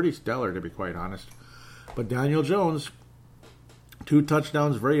quarterbacks pretty stellar, to be quite honest. But Daniel Jones, 2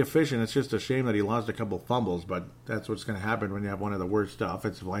 touchdowns, very efficient. It's just a shame that he lost a couple fumbles, but that's what's going to happen when you have one of the worst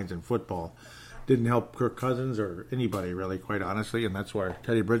offensive lines in football. Didn't help Kirk Cousins or anybody, really, quite honestly, and that's where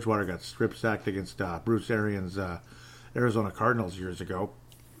Teddy Bridgewater got strip-sacked against Bruce Arians' Arizona Cardinals years ago.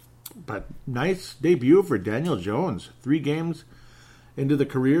 But nice debut for Daniel Jones. 3 games into the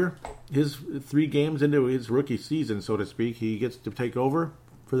career, 3 games into his rookie season, so to speak, he gets to take over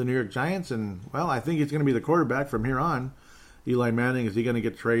for the New York Giants, and, well, I think he's going to be the quarterback from here on. Eli Manning, is he going to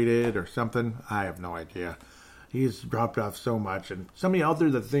get traded or something? I have no idea. He's dropped off so much. And somebody out there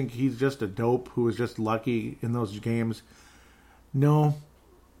that think he's just a dope who was just lucky in those games, no.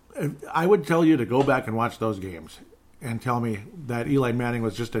 I would tell you to go back and watch those games and tell me that Eli Manning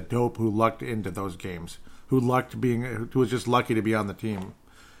was just a dope who lucked into those games, who was just lucky to be on the team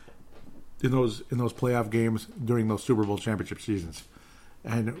in those playoff games during those Super Bowl championship seasons.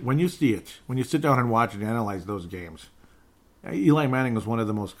 And when you see it, when you sit down and watch and analyze those games, Eli Manning was one of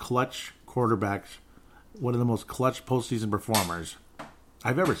the most clutch quarterbacks, one of the most clutch postseason performers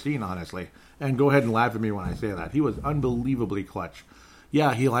I've ever seen, honestly. And go ahead and laugh at me when I say that. He was unbelievably clutch.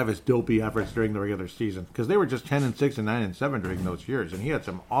 Yeah, he'll have his dopey efforts during the regular season, because they were just 10-6 and 9-7 during those years, and he had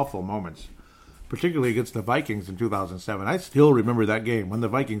some awful moments, particularly against the Vikings in 2007. I still remember that game when the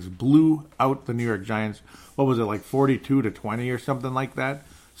Vikings blew out the New York Giants. What was it, like 42-20 or something like that?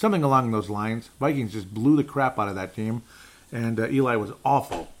 Something along those lines. Vikings just blew the crap out of that team, and Eli was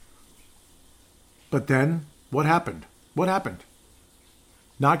awful. But then, what happened?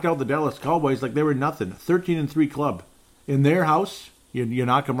 Knocked out the Dallas Cowboys like they were nothing. 13-3 club. In their house, you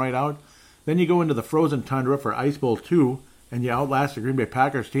knock them right out. Then you go into the frozen tundra for Ice Bowl 2, and you outlast the Green Bay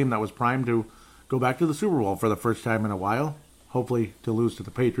Packers team that was primed to go back to the Super Bowl for the first time in a while. Hopefully to lose to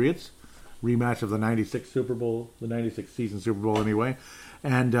the Patriots. Rematch of the 96 Super Bowl, the 96 season Super Bowl anyway.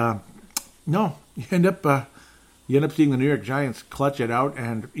 And, no, you end up seeing the New York Giants clutch it out,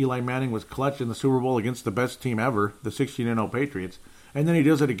 and Eli Manning was clutch in the Super Bowl against the best team ever, the 16-0 Patriots. And then he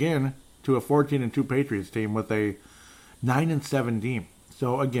does it again to a 14-2 Patriots team with a 9-7 team.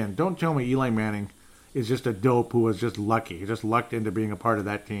 So again, don't tell me Eli Manning is just a dope who was just lucky. He just lucked into being a part of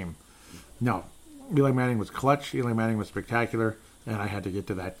that team. No. Eli Manning was clutch. Eli Manning was spectacular. And I had to get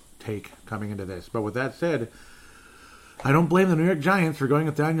to that take coming into this. But with that said, I don't blame the New York Giants for going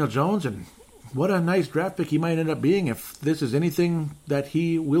with Daniel Jones, and what a nice draft pick he might end up being if this is anything that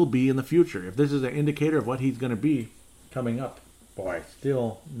he will be in the future. If this is an indicator of what he's going to be coming up. Boy,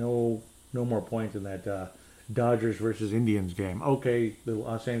 still no more points in that Dodgers versus Indians game. Okay, the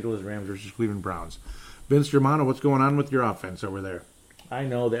Los Angeles Rams versus Cleveland Browns. Vince Germano, what's going on with your offense over there? I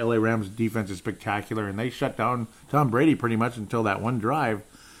know the LA Rams defense is spectacular, and they shut down Tom Brady pretty much until that one drive,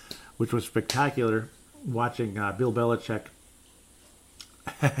 which was spectacular, watching Bill Belichick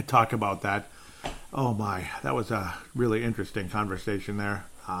talk about that. Oh my, that was a really interesting conversation there.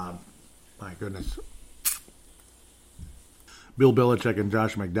 My goodness. Bill Belichick and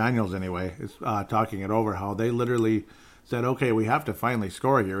Josh McDaniels, anyway, is talking it over, how they literally said, okay, we have to finally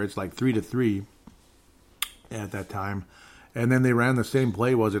score here. It's like 3-3 at that time. And then they ran the same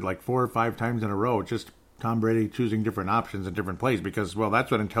play, was it like 4 or 5 times in a row, just Tom Brady choosing different options and different plays, because, well,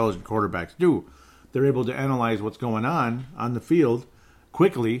 that's what intelligent quarterbacks do. They're able to analyze what's going on the field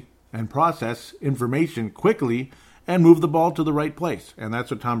quickly and process information quickly and move the ball to the right place. And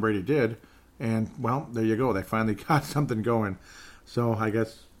that's what Tom Brady did. And, well, there you go. They finally got something going. So I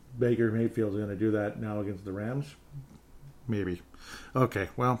guess Baker Mayfield's going to do that now against the Rams. Maybe. Okay,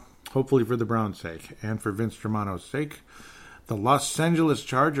 well, hopefully for the Browns' sake and for Vince Germano's sake. The Los Angeles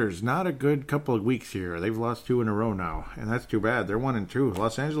Chargers, not a good couple of weeks here. They've lost 2 in a row now, and that's too bad. They're 1-2.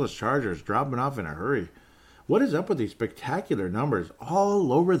 Los Angeles Chargers dropping off in a hurry. What is up with these spectacular numbers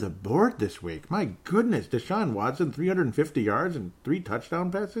all over the board this week? My goodness, Deshaun Watson, 350 yards and 3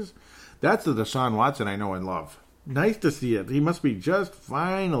 touchdown passes? That's the Deshaun Watson I know and love. Nice to see it. He must be just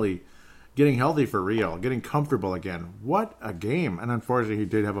finally getting healthy for real, getting comfortable again. What a game. And unfortunately, he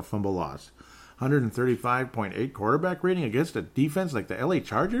did have a fumble loss. 135.8 quarterback rating against a defense like the LA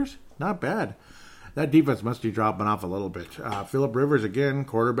Chargers? Not bad. That defense must be dropping off a little bit. Phillip Rivers, again,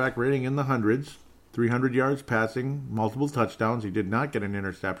 quarterback rating in the hundreds. 300 yards passing, multiple touchdowns. He did not get an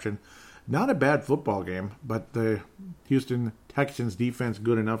interception. Not a bad football game, but the Houston Texans defense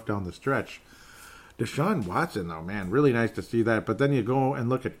good enough down the stretch. Deshaun Watson, though, man, really nice to see that. But then you go and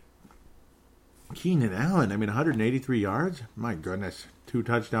look at Keenan Allen. I mean, 183 yards? My goodness. 2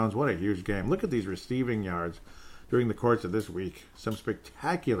 touchdowns. What a huge game. Look at these receiving yards during the course of this week. Some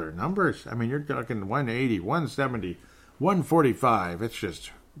spectacular numbers. I mean, you're talking 180, 170, 145. It's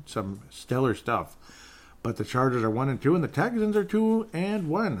just some stellar stuff. But the Chargers are 1-2, and the Texans are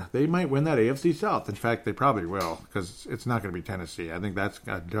 2-1. They might win that AFC South. In fact, they probably will, because it's not going to be Tennessee. I think that's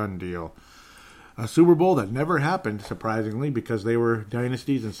a done deal. A Super Bowl that never happened, surprisingly, because they were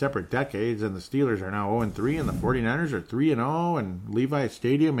dynasties in separate decades, and the Steelers are now 0-3, and the 49ers are 3-0, and Levi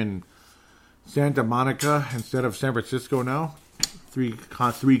Stadium in Santa Monica instead of San Francisco now. Three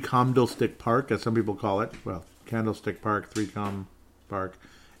Candlestick Park, as some people call it. Well, Candlestick Park, 3 Park.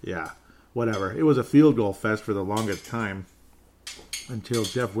 Yeah, whatever. It was a field goal fest for the longest time until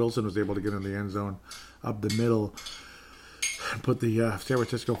Jeff Wilson was able to get in the end zone up the middle. Put the San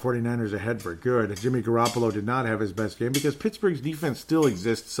Francisco 49ers ahead for good. Jimmy Garoppolo did not have his best game because Pittsburgh's defense still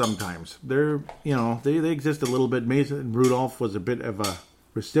exists sometimes. They exist a little bit. Mason Rudolph was a bit of a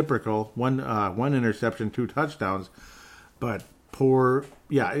reciprocal. One interception, 2 touchdowns. But they were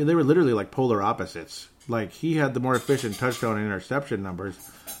literally like polar opposites. Like, he had the more efficient touchdown and interception numbers,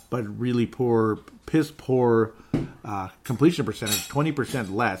 but really piss poor completion percentage,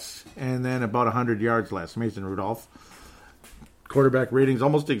 20% less, and then about 100 yards less, Mason Rudolph. Quarterback ratings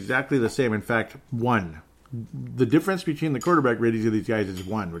almost exactly the same. In fact, 1. The difference between the quarterback ratings of these guys is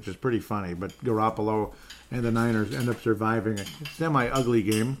 1, which is pretty funny. But Garoppolo and the Niners end up surviving a semi-ugly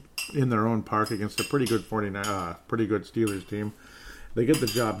game in their own park against a pretty good Steelers team. They get the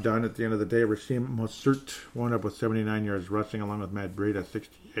job done at the end of the day. Raheem Mostert wound up with 79 yards rushing, along with Matt Breida,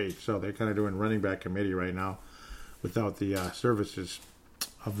 68. So they're kind of doing running back committee right now without the services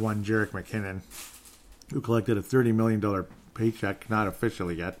of one Jerick McKinnon, who collected a $30 million paycheck, not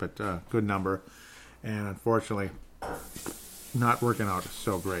officially yet, but good number, and unfortunately not working out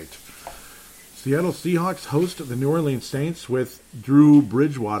so great. Seattle Seahawks host the New Orleans Saints with Teddy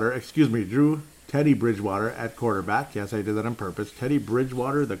Bridgewater at quarterback. Yes, I did that on purpose. Teddy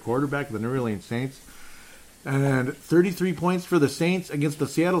Bridgewater, the quarterback of the New Orleans Saints, and 33 points for the Saints against the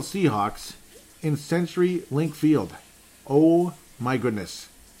Seattle Seahawks in CenturyLink Field. Oh my goodness.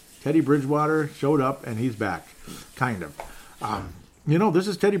 Teddy Bridgewater showed up, and he's back. Kind of. This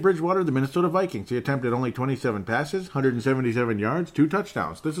is Teddy Bridgewater, the Minnesota Vikings. He attempted only 27 passes, 177 yards, 2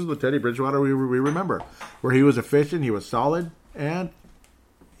 touchdowns. This is the Teddy Bridgewater we remember, where he was efficient, he was solid, and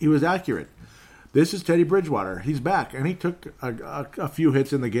he was accurate. This is Teddy Bridgewater. He's back, and he took a few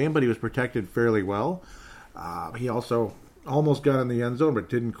hits in the game, but he was protected fairly well. He also almost got in the end zone, but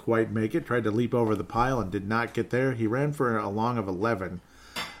didn't quite make it. Tried to leap over the pile and did not get there. He ran for a long of 11.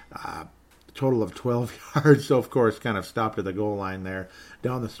 Total of 12 yards, so of course kind of stopped at the goal line there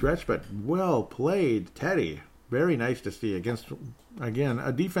down the stretch, but well played, Teddy. Very nice to see against, again,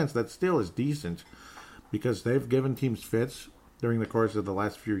 a defense that still is decent because they've given teams fits during the course of the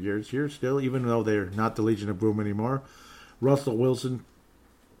last few years here still, even though they're not the Legion of Boom anymore. Russell Wilson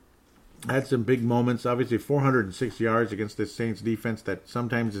had some big moments, obviously 406 yards against this Saints defense that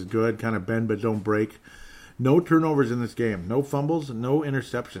sometimes is good, kind of bend but don't break. No turnovers in this game. No fumbles, no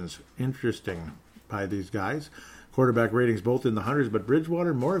interceptions. Interesting by these guys. Quarterback ratings both in the hundreds, but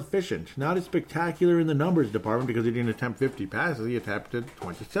Bridgewater more efficient. Not as spectacular in the numbers department because he didn't attempt 50 passes. He attempted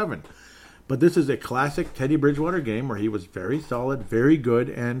 27. But this is a classic Teddy Bridgewater game where he was very solid, very good,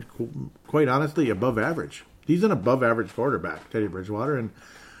 and quite honestly above average. He's an above average quarterback, Teddy Bridgewater, and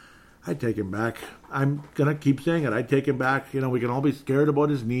I'd take him back. I'm going to keep saying it. I'd take him back. We can all be scared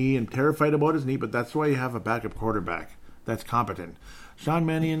about his knee and terrified about his knee, but that's why you have a backup quarterback that's competent. Sean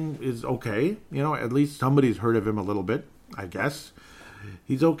Mannion is okay. At least somebody's heard of him a little bit, I guess.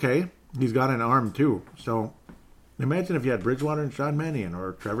 He's okay. He's got an arm, too. So imagine if you had Bridgewater and Sean Mannion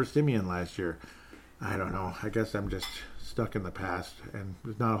or Trevor Siemian last year. I don't know. I guess I'm just stuck in the past, and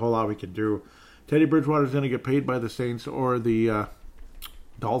there's not a whole lot we can do. Teddy Bridgewater's going to get paid by the Saints or the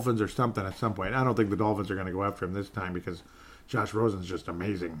Dolphins or something at some point. I don't think the Dolphins are going to go after him this time because Josh Rosen's just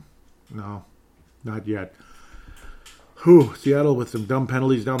amazing. No, not yet. Seattle with some dumb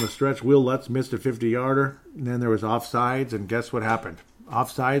penalties down the stretch. Will Lutz missed a 50-yarder, and then there was offsides, and guess what happened?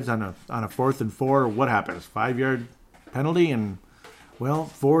 Offsides on a 4th and 4. What happens? 5-yard penalty, and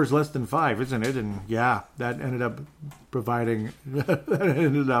 4 is less than 5, isn't it? And yeah, that ended up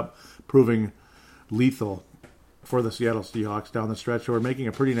proving lethal for the Seattle Seahawks down the stretch, who are making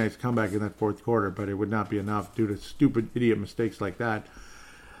a pretty nice comeback in that 4th quarter, but it would not be enough due to stupid idiot mistakes like that.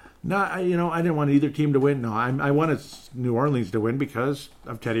 No, I didn't want either team to win. No, I wanted New Orleans to win because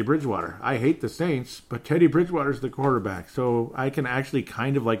of Teddy Bridgewater. I hate the Saints, but Teddy Bridgewater's the quarterback, so I can actually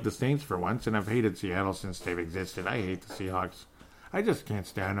kind of like the Saints for once, and I've hated Seattle since they've existed. I hate the Seahawks. I just can't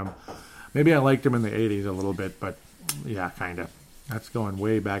stand them. Maybe I liked them in the 80s a little bit, but yeah, kind of. That's going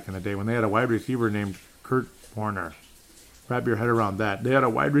way back in the day when they had a wide receiver named Kurt Warner. Wrap your head around that. They had a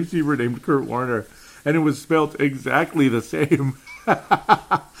wide receiver named Kurt Warner, and it was spelled exactly the same.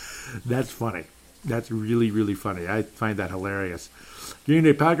 That's funny. That's really, really funny. I find that hilarious. Green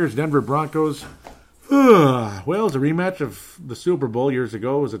Bay Packers, Denver Broncos. Well, it's a rematch of the Super Bowl years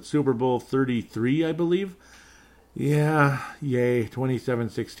ago. Was it Super Bowl 33, I believe? Yeah, yay.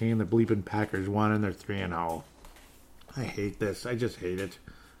 27-16. The bleeping Packers won, and they're 3-0. I hate this. I just hate it.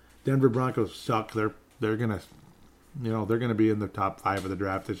 Denver Broncos suck. They're gonna, they're gonna be in the top 5 of the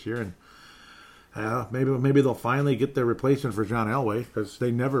draft this year, and maybe they'll finally get their replacement for John Elway, because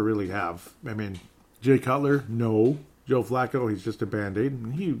they never really have. I mean, Jay Cutler, no. Joe Flacco, he's just a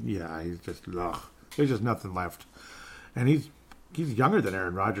Band-Aid. He's just, ugh. There's just nothing left. And he's younger than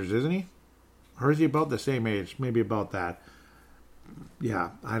Aaron Rodgers, isn't he? Or is he about the same age? Maybe about that.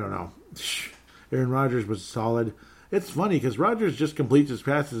 Yeah, I don't know. Aaron Rodgers was solid. It's funny, because Rodgers just completes his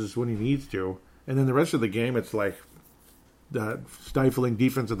passes when he needs to, and then the rest of the game, it's like the stifling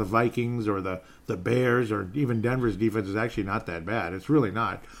defense of the Vikings or the Bears or even Denver's defense is actually not that bad. It's really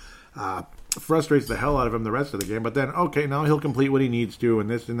not. Frustrates the hell out of him the rest of the game. But then, okay, now he'll complete what he needs to and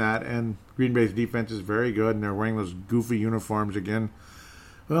this and that. And Green Bay's defense is very good, and they're wearing those goofy uniforms again.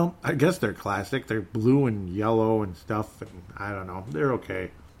 Well, I guess they're classic. They're blue and yellow and stuff. And I don't know. They're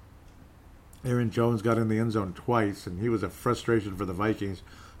okay. Aaron Jones got in the end zone twice, and he was a frustration for the Vikings.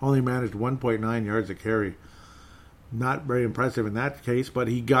 Only managed 1.9 yards a carry. Not very impressive in that case, but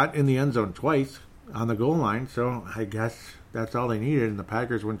he got in the end zone twice on the goal line, so I guess that's all they needed. And the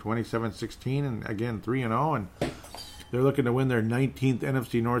Packers win 27-16, and again 3-0, and they're looking to win their 19th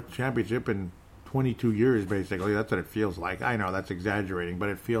NFC North championship in 22 years, basically. That's what it feels like. I know that's exaggerating, but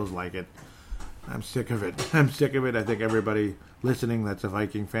it feels like it. I'm sick of it. I think everybody listening that's a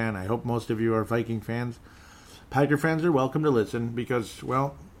Viking fan, I hope most of you are Viking fans. Packer fans are welcome to listen because,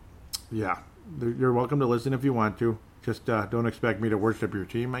 well, yeah, you're welcome to listen if you want to. Just don't expect me to worship your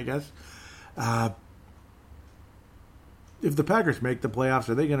team, I guess. If the Packers make the playoffs,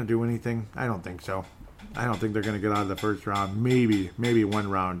 are they going to do anything? I don't think so. I don't think they're going to get out of the first round. Maybe one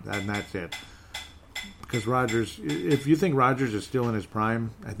round, and that's it. Because Rodgers, if you think Rodgers is still in his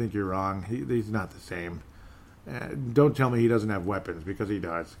prime, I think you're wrong. He's not the same. Don't tell me he doesn't have weapons, because he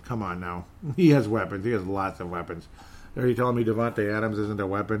does. Come on now. He has weapons. He has lots of weapons. Are you telling me Devontae Adams isn't a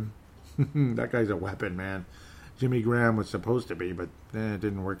weapon? That guy's a weapon, man. Jimmy Graham was supposed to be, but it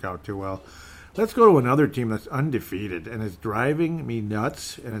didn't work out too well. Let's go to another team that's undefeated, and it's driving me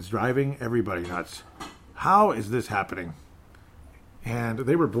nuts, and it's driving everybody nuts. How is this happening? And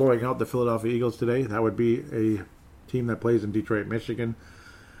they were blowing out the Philadelphia Eagles today. That would be a team that plays in Detroit, Michigan.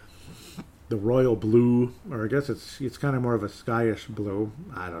 The royal blue, or I guess it's kind of more of a skyish blue.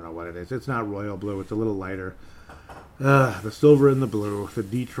 I don't know what it is. It's not royal blue. It's a little lighter. The silver and the blue. The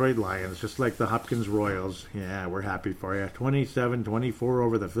Detroit Lions, just like the Hopkins Royals. Yeah, we're happy for you. 27-24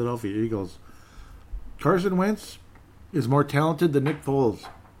 over the Philadelphia Eagles. Carson Wentz is more talented than Nick Foles.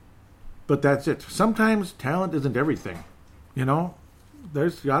 But that's it. Sometimes talent isn't everything.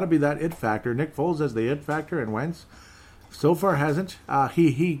 There's got to be that it factor. Nick Foles has the it factor, and Wentz so far hasn't.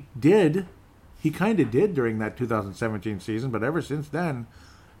 He kind of did during that 2017 season, but ever since then,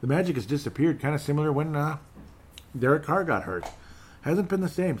 the magic has disappeared. Kind of similar when Derek Carr got hurt. Hasn't been the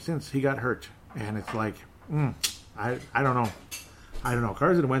same since he got hurt. And it's like, I don't know. I don't know.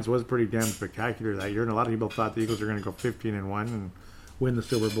 Carson Wentz was pretty damn spectacular that year, and a lot of people thought the Eagles were going to go 15-1 and win the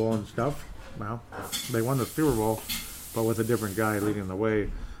Super Bowl and stuff. Well, they won the Super Bowl, but with a different guy leading the way.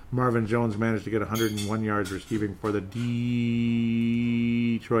 Marvin Jones managed to get 101 yards receiving for the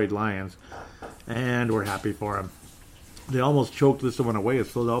Detroit Lions, and we're happy for him. They almost choked this one away as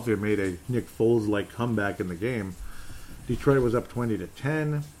Philadelphia made a Nick Foles-like comeback in the game. Detroit was up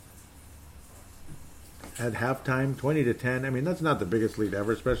 20-10 at halftime, 20-10. I mean, that's not the biggest lead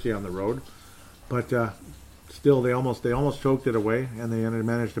ever, especially on the road. But still, they almost choked it away, and they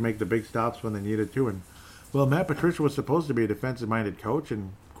managed to make the big stops when they needed to. And well, Matt Patricia was supposed to be a defensive-minded coach,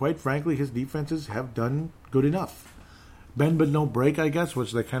 and quite frankly, his defenses have done good enough. Bend but no break, I guess,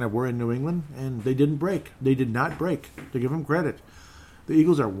 which they kind of were in New England, and they didn't break. They did not break, to give them credit. The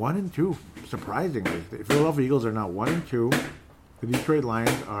Eagles are 1-2, surprisingly. The Philadelphia Eagles are now 1-2. The Detroit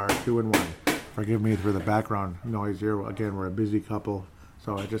Lions are 2-1. Forgive me for the background noise here. Again, we're a busy couple,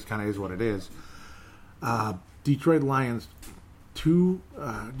 so it just kind of is what it is. Detroit Lions,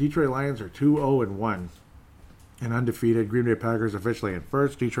 Detroit Lions are 2-0-1 and undefeated. Green Bay Packers officially in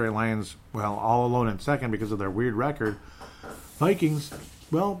first. Detroit Lions, well, all alone in second because of their weird record. Vikings,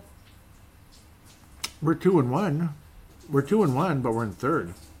 well, we're 2-1. We're 2-1, but we're in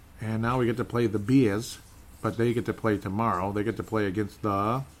third. And now we get to play the Bears, but they get to play tomorrow. They get to play against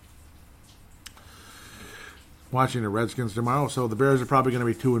the Washington Redskins tomorrow. So the Bears are probably going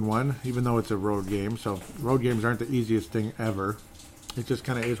to be 2-1, even though it's a road game. So road games aren't the easiest thing ever. It just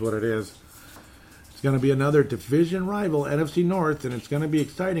kind of is what it is. It's going to be another division rival, NFC North, and it's going to be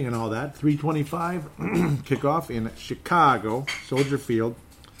exciting and all that. 3:25 kickoff in Chicago, Soldier Field.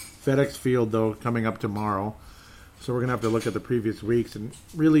 FedEx Field, though, coming up tomorrow. So we're going to have to look at the previous weeks. And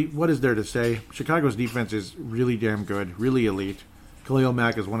really, what is there to say? Chicago's defense is really damn good, really elite. Khalil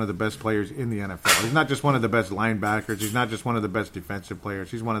Mack is one of the best players in the NFL. He's not just one of the best linebackers. He's not just one of the best defensive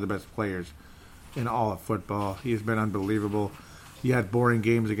players. He's one of the best players in all of football. He's been unbelievable. He had boring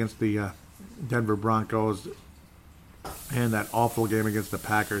games against the Denver Broncos and that awful game against the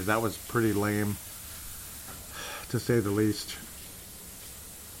Packers. That was pretty lame, to say the least.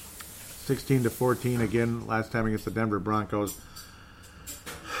 16-14 again last time against the Denver Broncos.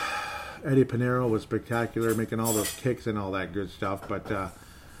 Eddie Pinheiro was spectacular, making all those kicks and all that good stuff. But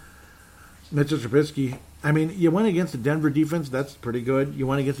Mitchell Trubisky, I mean, you went against the Denver defense, that's pretty good. You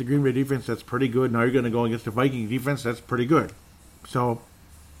went against the Green Bay defense, that's pretty good. Now you're going to go against the Viking defense, that's pretty good. So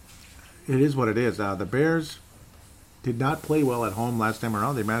it is what it is. The Bears did not play well at home last time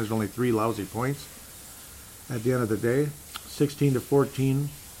around. They managed only 3 lousy points at the end of the day. 16-14.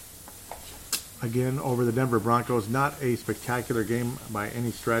 Again, over the Denver Broncos. Not a spectacular game by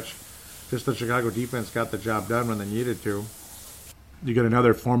any stretch. Just the Chicago defense got the job done when they needed to. You got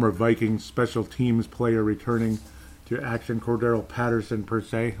another former Vikings special teams player returning to action, Cordero Patterson, per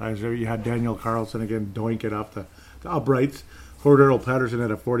se. You had Daniel Carlson again doink it up the uprights. Cordero Patterson had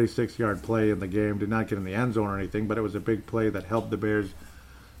a 46-yard play in the game. Did not get in the end zone or anything, but it was a big play that helped the Bears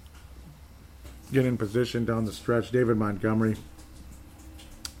get in position down the stretch. David Montgomery.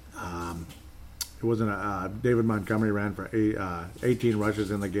 David Montgomery ran for 18 rushes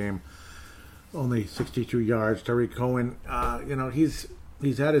in the game, only 62 yards. Tariq Cohen,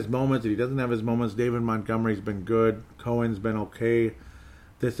 he's had his moments. He doesn't have his moments. David Montgomery's been good. Cohen's been okay.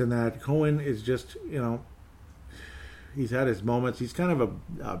 This and that. Cohen is just, he's had his moments. He's kind of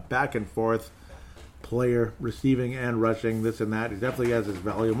a back and forth player, receiving and rushing. This and that. He definitely has his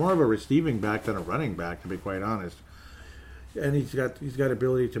value. More of a receiving back than a running back, to be quite honest. And he's got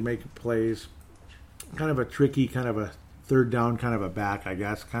ability to make plays. Kind of a tricky, kind of a third down kind of a back, I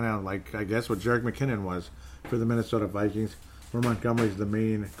guess. Kind of like, I guess, what Jerick McKinnon was for the Minnesota Vikings, where Montgomery's the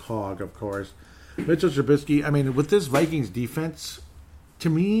main cog, of course. Mitchell Trubisky, I mean, with this Vikings defense, to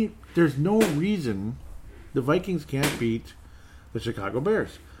me, there's no reason the Vikings can't beat the Chicago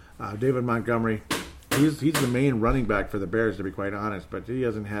Bears. David Montgomery, he's the main running back for the Bears, to be quite honest, but he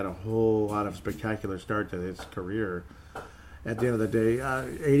hasn't had a whole lot of spectacular start to his career. At the end of the day,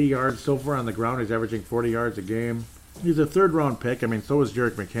 80 yards so far on the ground. He's averaging 40 yards a game. He's a third-round pick. I mean, so is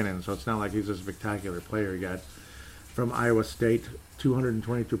Jerick McKinnon, so it's not like he's a spectacular player. He got from Iowa State,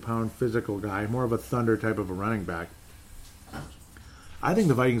 222-pound physical guy, more of a thunder type of a running back. I think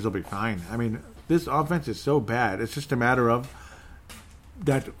the Vikings will be fine. I mean, this offense is so bad. It's just a matter of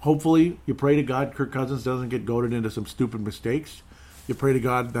that hopefully you pray to God Kirk Cousins doesn't get goaded into some stupid mistakes. You pray to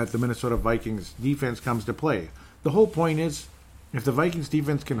God that the Minnesota Vikings defense comes to play. The whole point is, if the Vikings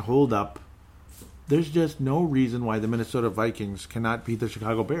defense can hold up, there's just no reason why the Minnesota Vikings cannot beat the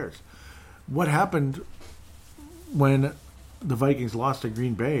Chicago Bears. What happened when the Vikings lost to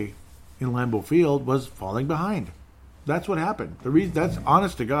Green Bay in Lambeau Field was falling behind. That's what happened. That's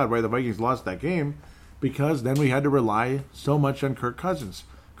honest to God why the Vikings lost that game, because then we had to rely so much on Kirk Cousins.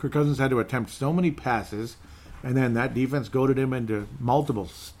 Kirk Cousins had to attempt so many passes, and then that defense goaded him into multiple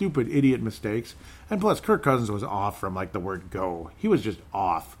stupid idiot mistakes. And plus, Kirk Cousins was off from like the word go. He was just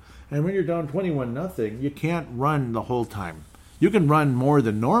off. And when you're down 21-0, you can't run the whole time. You can run more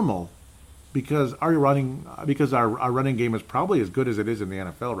than normal because our running game is probably as good as it is in the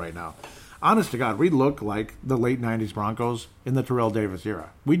NFL right now. Honest to God, we look like the late 90s Broncos in the Terrell Davis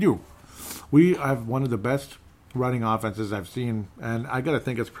era. We do. We have one of the best running offenses I've seen, and I got to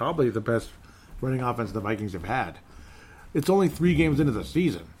think it's probably the best running offense the Vikings have had. It's only 3 games into the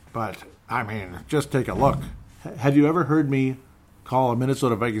season, but, I mean, just take a look. Have you ever heard me call a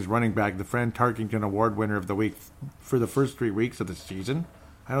Minnesota Vikings running back the Fran Tarkington Award winner of the week for the first 3 weeks of the season?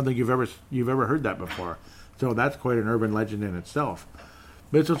 I don't think you've ever heard that before. So that's quite an urban legend in itself.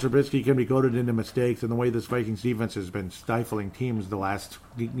 Mitchell Trubisky can be goaded into mistakes, and the way this Vikings defense has been stifling teams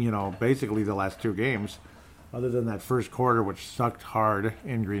basically the last 2 games, other than that first quarter, which sucked hard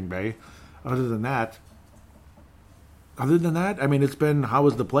in Green Bay. Other than that, I mean, it's been how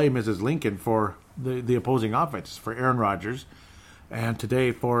was the play, Mrs. Lincoln, for the opposing offense, for Aaron Rodgers, and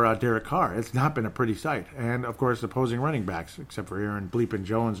today for Derek Carr. It's not been a pretty sight. And, of course, opposing running backs, except for Aaron Bleepin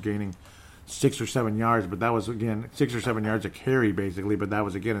Jones gaining 6 or 7 yards. But that was, again, 6 or 7 yards a carry, basically. But that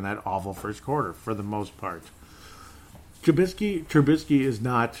was, again, in that awful first quarter for the most part. Trubisky is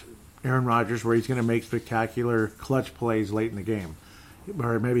not Aaron Rodgers, where he's going to make spectacular clutch plays late in the game.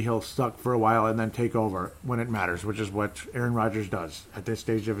 Or maybe he'll suck for a while and then take over when it matters, which is what Aaron Rodgers does at this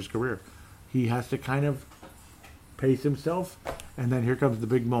stage of his career. He has to kind of pace himself, and then here comes the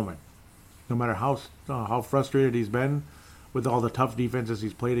big moment. No matter how frustrated he's been with all the tough defenses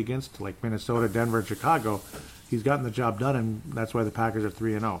he's played against, like Minnesota, Denver, and Chicago, he's gotten the job done, and that's why the Packers are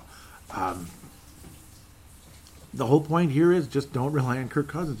 3-0. The whole point here is just don't rely on Kirk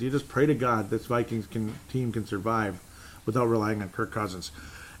Cousins. You just pray to God this Vikings team can survive without relying on Kirk Cousins.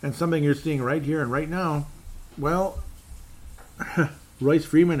 And something you're seeing right here and right now, well, Royce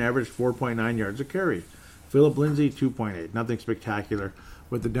Freeman averaged 4.9 yards a carry. Phillip Lindsay, 2.8. Nothing spectacular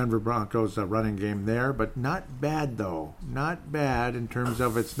with the Denver Broncos running game there, but not bad, though. Not bad in terms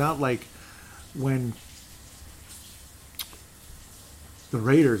of it's not like when the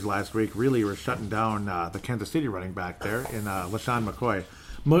Raiders last week really were shutting down the Kansas City running back there in LaShawn McCoy.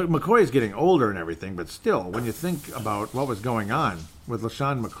 McCoy is getting older and everything, but still, when you think about what was going on with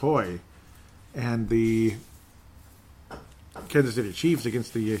LaShawn McCoy and the Kansas City Chiefs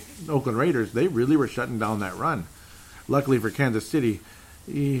against the Oakland Raiders, they really were shutting down that run. Luckily for Kansas City,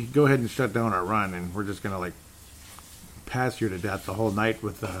 go ahead and shut down our run, and we're just going to pass you to death the whole night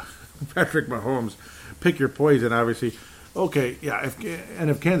with Patrick Mahomes. Pick your poison, obviously. Okay, yeah,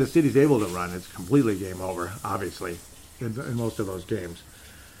 if Kansas City's able to run, it's completely game over, obviously, in most of those games.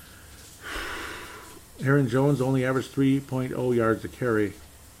 Aaron Jones only averaged 3.0 yards a carry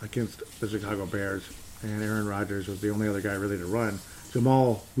against the Chicago Bears, and Aaron Rodgers was the only other guy really to run.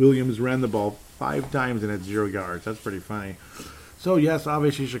 Jamal Williams ran the ball 5 times and had 0 yards. That's pretty funny. So, yes,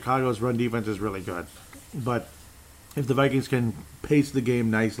 obviously Chicago's run defense is really good. But if the Vikings can pace the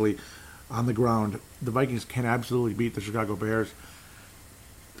game nicely on the ground, the Vikings can absolutely beat the Chicago Bears.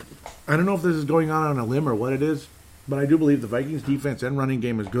 I don't know if this is going on a limb or what it is, but I do believe the Vikings defense and running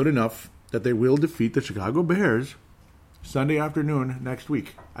game is good enough that they will defeat the Chicago Bears Sunday afternoon next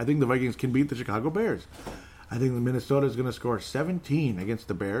week. I think the Vikings can beat the Chicago Bears. I think the Minnesota is going to score 17 against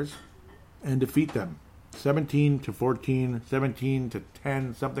the Bears and defeat them. 17-14,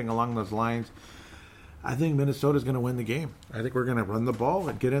 17-10, something along those lines. I think Minnesota's going to win the game. I think we're going to run the ball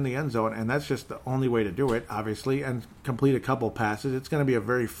and get in the end zone, and that's just the only way to do it, obviously, and complete a couple passes. It's going to be a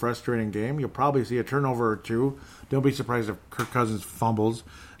very frustrating game. You'll probably see a turnover or two. Don't be surprised if Kirk Cousins fumbles.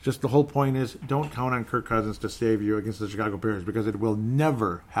 Just the whole point is don't count on Kirk Cousins to save you against the Chicago Bears because it will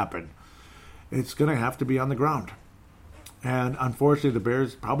never happen. It's going to have to be on the ground. And unfortunately, the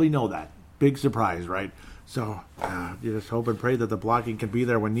Bears probably know that. Big surprise, right? So you just hope and pray that the blocking can be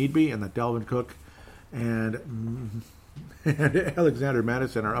there when need be and that Dalvin Cook and Alexander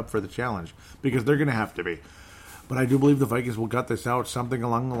Madison are up for the challenge because they're going to have to be. But I do believe the Vikings will gut this out, something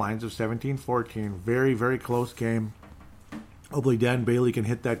along the lines of 17-14. Very, very close game. Hopefully Dan Bailey can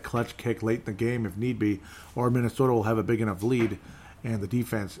hit that clutch kick late in the game if need be, or Minnesota will have a big enough lead and the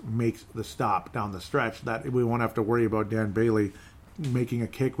defense makes the stop down the stretch that we won't have to worry about Dan Bailey making a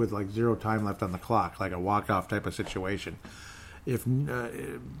kick with 0 time left on the clock, like a walk-off type of situation.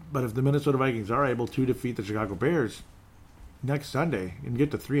 But if the Minnesota Vikings are able to defeat the Chicago Bears next Sunday and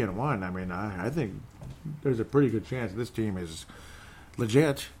get to 3-1, I mean, I think there's a pretty good chance this team is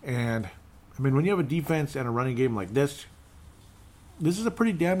legit. And I mean, when you have a defense and a running game like this is a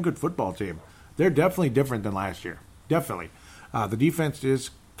pretty damn good football team. They're definitely different than last year. Definitely. The defense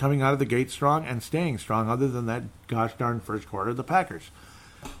is coming out of the gate strong and staying strong, other than that gosh darn first quarter of the Packers.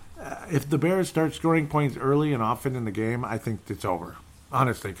 If the Bears start scoring points early and often in the game, I think it's over.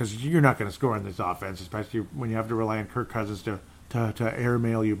 Honestly, because you're not going to score in this offense, especially when you have to rely on Kirk Cousins to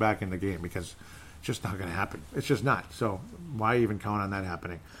airmail you back in the game, because it's just not going to happen. It's just not. So why even count on that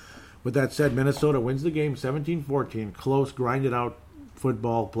happening? With that said, Minnesota wins the game 17-14. Close, grinded out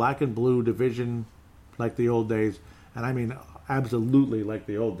football, black and blue division like the old days. And I mean absolutely like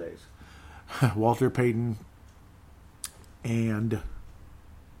the old days. Walter Payton and,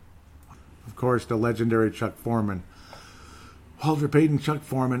 of course, the legendary Chuck Foreman. Walter Payton, Chuck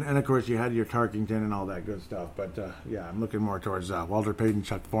Foreman, and of course you had your Tarkington and all that good stuff. But yeah, I'm looking more towards Walter Payton,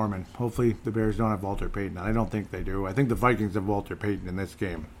 Chuck Foreman. Hopefully the Bears don't have Walter Payton. I don't think they do. I think the Vikings have Walter Payton in this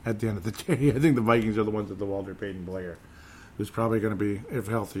game. At the end of the day, I think the Vikings are the ones with the Walter Payton player, who's probably going to be, if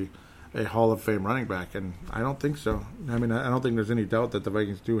healthy, a Hall of Fame running back, and I don't think so. I mean, I don't think there's any doubt that the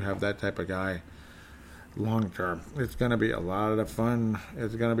Vikings do have that type of guy long term. It's going to be a lot of fun.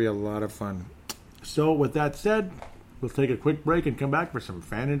 It's going to be a lot of fun. So, with that said, we'll take a quick break and come back for some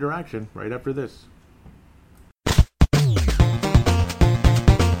fan interaction right after this.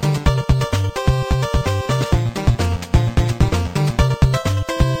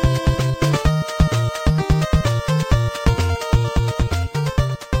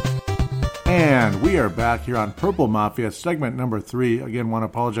 And we are back here on Purple Mafia, segment number 3. Again, want to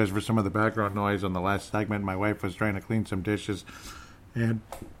apologize for some of the background noise on the last segment. My wife was trying to clean some dishes, and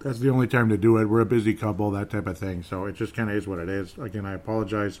that's the only time to do it. We're a busy couple, that type of thing. So it just kind of is what it is. Again, I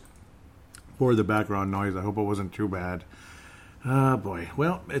apologize for the background noise. I hope it wasn't too bad. Boy.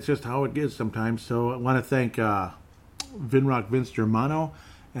 Well, it's just how it is sometimes. So I want to thank Vinrock Vince Germano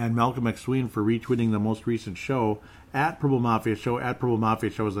and Malcolm McSween for retweeting the most recent show at Purple Mafia Show. At Purple Mafia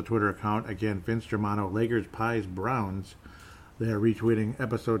Show is the Twitter account. Again, Vince Germano, Lakers, Pies, Browns. They are retweeting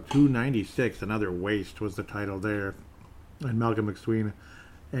episode 296. Another Waste was the title there. And Malcolm McSween.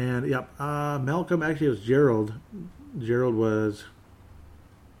 And, yep, Malcolm, actually, it was Gerald. Gerald was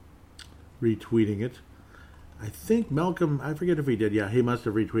retweeting it. I think Malcolm, I forget if he did. Yeah, he must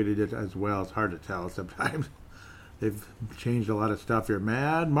have retweeted it as well. It's hard to tell sometimes. They've changed a lot of stuff here.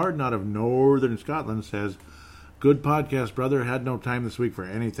 Mad Martin out of Northern Scotland says, good podcast, brother. Had no time this week for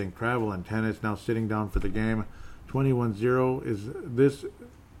anything. Travel and tennis. Now sitting down for the game. 21-0 is this.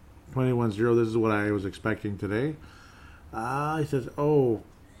 21-0. This is what I was expecting today. He says, oh,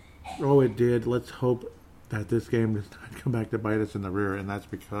 it did. Let's hope that this game does not come back to bite us in the rear. And that's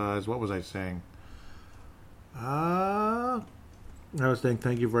because, what was I saying? I was saying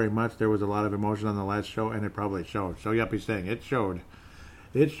thank you very much. There was a lot of emotion on the last show, and it probably showed. So, yep, he's saying it showed.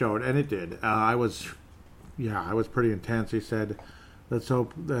 It showed, and it did. I was pretty intense. He said, let's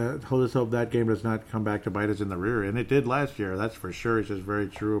hope that game does not come back to bite us in the rear. And it did last year, that's for sure. He says very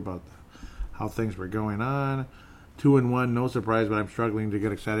true about how things were going on. 2-1, no surprise, but I'm struggling to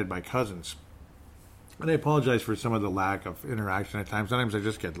get excited by Cousins. And I apologize for some of the lack of interaction at times. Sometimes I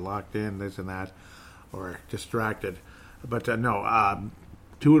just get locked in, this and that, or distracted. But no,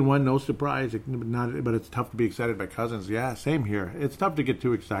 2-1, no surprise. But it's tough to be excited by Cousins. Yeah, same here. It's tough to get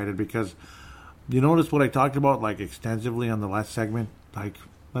too excited because you notice what I talked about like extensively on the last segment. Like,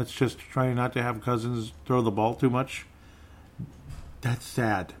 let's just try not to have Cousins throw the ball too much. That's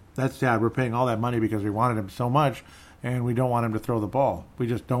sad. That's sad. We're paying all that money because we wanted him so much, and we don't want him to throw the ball. We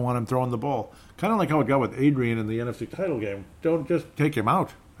just don't want him throwing the ball. Kind of like how it got with Adrian in the NFC title game. Don't just take him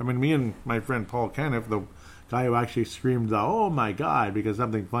out. I mean, me and my friend Paul Kenneth, the guy who actually screamed, oh my God, because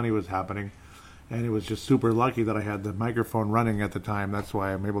something funny was happening. And it was just super lucky that I had the microphone running at the time. That's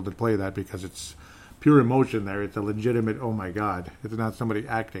why I'm able to play that, because it's pure emotion there. It's a legitimate, oh my God. It's not somebody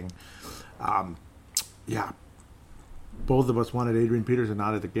acting. Yeah. Both of us wanted Adrian Peterson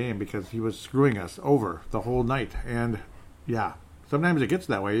out of the game because he was screwing us over the whole night. And, yeah, sometimes it gets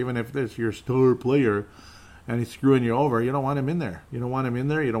that way. Even if it's your star player and he's screwing you over, you don't want him in there. You don't want him in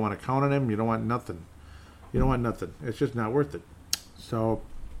there. You don't want to count on him. You don't want nothing. You don't want nothing. It's just not worth it. So,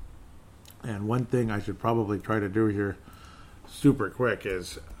 and one thing I should probably try to do here super quick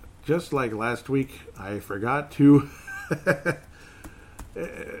is, just like last week, I forgot to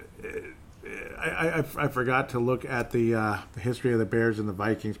I forgot to look at the history of the Bears and the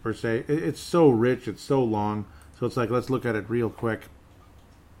Vikings per se. It's so rich, it's so long, so it's like, let's look at it real quick.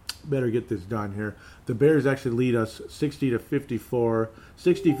 Better get this done here. The Bears actually lead us 60-54,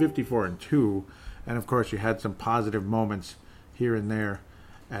 60-54-2, and of course you had some positive moments here and there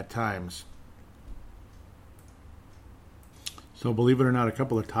at times. So believe it or not, a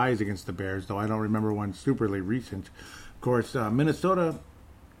couple of ties against the Bears, though I don't remember one superly recent. Of course, Minnesota,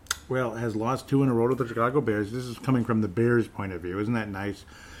 well, has lost 2 in a row to the Chicago Bears. This is coming from the Bears' point of view. Isn't that nice?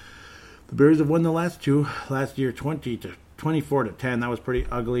 The Bears have won the last 2. Last year, 24-10. That was pretty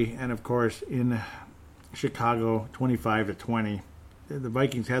ugly. And, of course, in Chicago, 25-20. The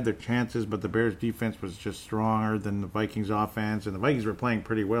Vikings had their chances, but the Bears' defense was just stronger than the Vikings' offense. And the Vikings were playing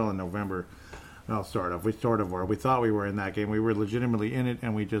pretty well in November. Well, sort of. We sort of were. We thought we were in that game. We were legitimately in it,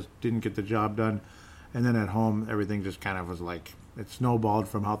 and we just didn't get the job done. And then at home, everything just kind of was like, it snowballed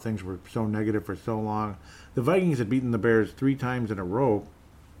from how things were so negative for so long. The Vikings had beaten the Bears 3 times in a row.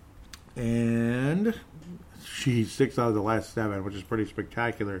 And, 6 out of the last 7, which is pretty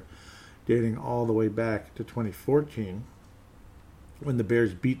spectacular, dating all the way back to 2014, when the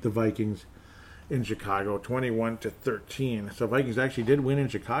Bears beat the Vikings in Chicago 21-13. So Vikings actually did win in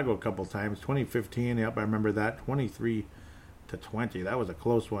Chicago a couple times. 2015, yep, I remember that. 23-20. That was a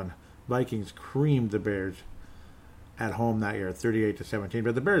close one. Vikings creamed the Bears. at home that year, 38-17.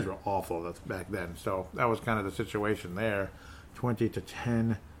 But the Bears were awful back then, so that was kind of the situation there.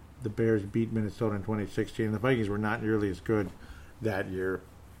 20-10, the Bears beat Minnesota in 2016. The Vikings were not nearly as good that year.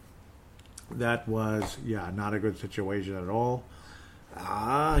 That was, not a good situation at all.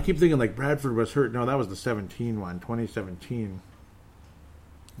 I keep thinking like Bradford was hurt. No, that was the 2017,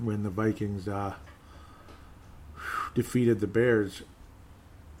 when the Vikings defeated the Bears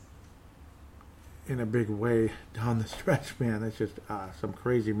in a big way down the stretch, man. That's just some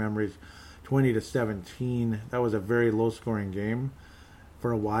crazy memories. 20-17. That was a very low-scoring game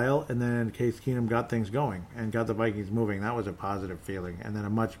for a while, and then Case Keenum got things going and got the Vikings moving. That was a positive feeling, and then a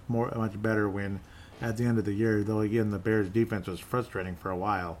much better win at the end of the year. Though again, the Bears' defense was frustrating for a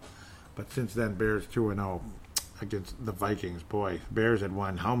while, but since then, Bears 2-0 against the Vikings. Boy, Bears had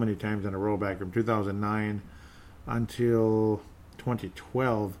won how many times in a row back from 2009 until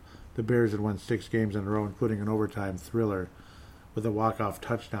 2012. The Bears had won 6 games in a row, including an overtime thriller with a walk-off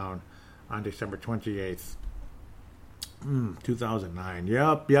touchdown on December 28th. 2009.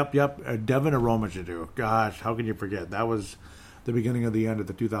 Yep. Devin Aromadjadu. Gosh, how can you forget? That was the beginning of the end of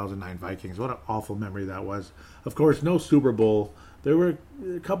the 2009 Vikings. What an awful memory that was. Of course, no Super Bowl. There were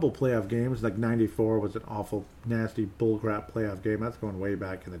a couple playoff games, like 94 was an awful, nasty, bullcrap playoff game. That's going way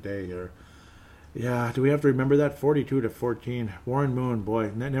back in the day here. Yeah, do we have to remember that? 42-14. Warren Moon,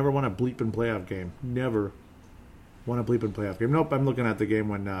 boy, never won a bleeping playoff game. Never won a bleeping playoff game. Nope, I'm looking at the game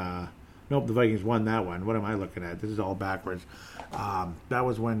when... Nope, the Vikings won that one. What am I looking at? This is all backwards. That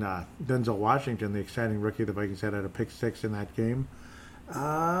was when Denzel Washington, the exciting rookie the Vikings had a pick 6 in that game.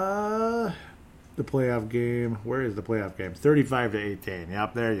 The playoff game. Where is the playoff game? 35-18.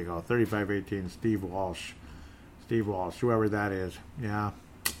 Yep, there you go. 35-18. Steve Walsh, whoever that is. Yeah,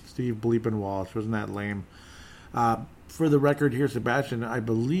 Steve bleeping Walsh. Wasn't that lame? For the record here, Sebastian, I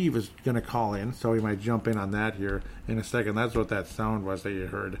believe, is going to call in, so he might jump in on that here in a second. That's what that sound was that you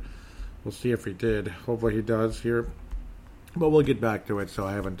heard. We'll see if he did. Hopefully he does here. But we'll get back to it, so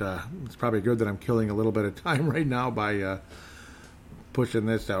I haven't... it's probably good that I'm killing a little bit of time right now by pushing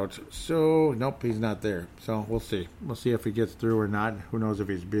this out. So, nope, he's not there. So, we'll see. We'll see if he gets through or not. Who knows if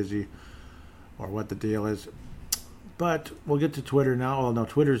he's busy or what the deal is. But we'll get to Twitter now. Oh, no,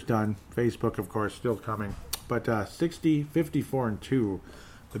 Twitter's done. Facebook, of course, still coming. But 54-2,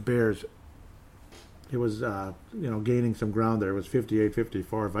 the Bears... It was, gaining some ground there. It was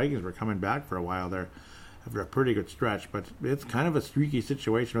 58-54. Vikings were coming back for a while there after a pretty good stretch. But it's kind of a streaky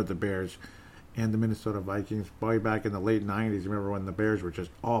situation with the Bears and the Minnesota Vikings. Way back in the late 90s, remember when the Bears were just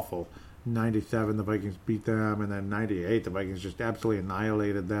awful. 97, the Vikings beat them. And then 98, the Vikings just absolutely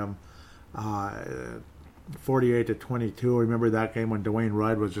annihilated them. 48-22. Remember that game when Dwayne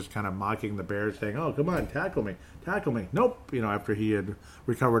Rudd was just kind of mocking the Bears, saying, "Oh, come on, tackle me. Nope. After he had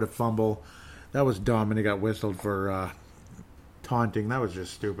recovered a fumble. That was dumb, and he got whistled for taunting. That was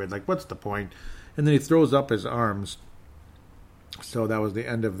just stupid. Like, what's the point? And then he throws up his arms. So that was the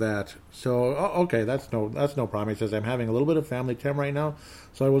end of that. So, okay, that's no problem. He says, I'm having a little bit of family time right now,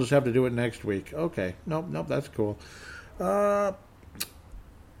 so I will just have to do it next week. Okay, nope, that's cool. No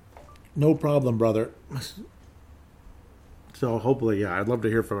problem, brother. So hopefully, I'd love to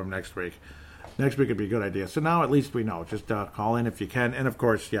hear from him next week. Next week would be a good idea. So now at least we know. Just call in if you can. And, of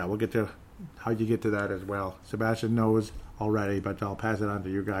course, we'll get to how you get to that as well. Sebastian knows already, but I'll pass it on to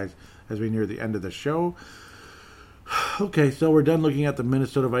you guys as we near the end of the show. Okay, so we're done looking at the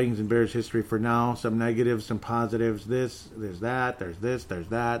Minnesota Vikings and Bears history for now. Some negatives, some positives. There's that, there's this, there's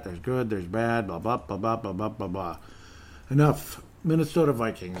that, there's good, there's bad, blah, blah, blah, blah, blah, blah, blah, blah. Enough. Minnesota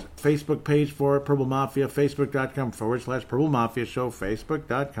Vikings. Facebook page for it, Purple Mafia, facebook.com/Purple Mafia Show,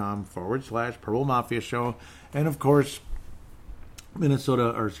 facebook.com/Purple Mafia Show. And, of course,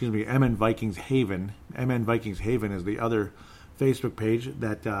 MN Vikings Haven. MN Vikings Haven is the other Facebook page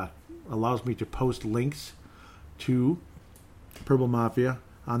that allows me to post links to Purple Mafia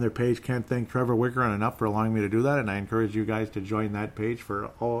on their page. Can't thank Trevor Wickern enough for allowing me to do that, and I encourage you guys to join that page for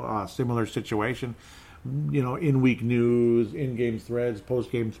all similar situation. In-week news, in-game threads,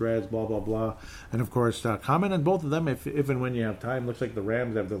 post-game threads, blah, blah, blah. And, of course, comment on both of them if and when you have time. Looks like the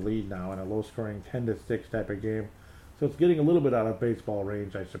Rams have the lead now in a low-scoring 10-6 type of game. So it's getting a little bit out of baseball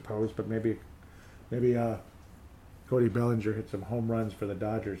range, I suppose. But maybe Cody Bellinger hit some home runs for the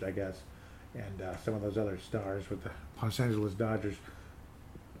Dodgers, I guess. And some of those other stars with the Los Angeles Dodgers.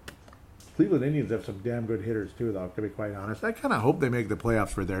 Cleveland Indians have some damn good hitters, too, though, to be quite honest. I kind of hope they make the playoffs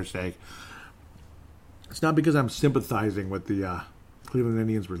for their sake. It's not because I'm sympathizing with the Cleveland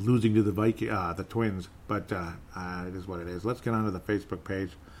Indians for losing to the Twins, but it is what it is. Let's get onto the Facebook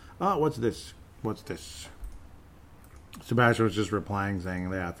page. What's this? Sebastian was just replying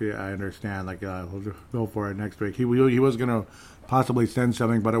saying, yeah, I understand. Like, we'll go for it next week. He was going to possibly send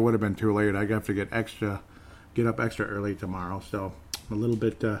something, but it would have been too late. I have to get up extra early tomorrow. So I'm a little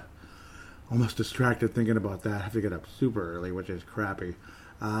bit almost distracted thinking about that. I have to get up super early, which is crappy.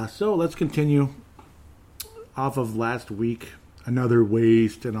 So let's continue off of last week. Another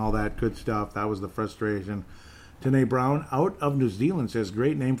waste and all that good stuff. That was the frustration. Tanae Brown out of New Zealand says,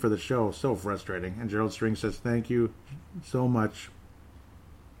 great name for the show. So frustrating. And Gerald String says, thank you so much.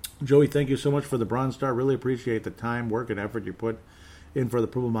 Joey, thank you so much for the Bronze Star. Really appreciate the time, work, and effort you put in for the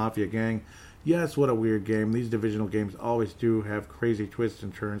Purple Mafia gang. Yes, what a weird game. These divisional games always do have crazy twists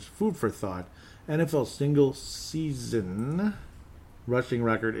and turns. Food for thought. NFL single season rushing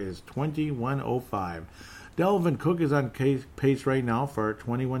record is 2105. Delvin Cook is on pace right now for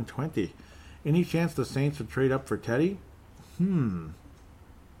 2120. Any chance the Saints would trade up for Teddy?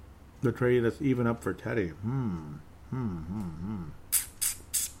 The trade is even up for Teddy.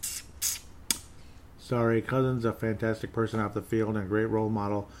 Sorry, Cousins a fantastic person off the field and a great role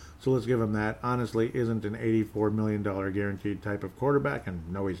model, so let's give him that. Honestly, isn't an $84 million guaranteed type of quarterback,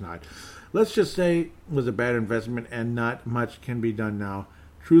 and no, he's not. Let's just say it was a bad investment and not much can be done now.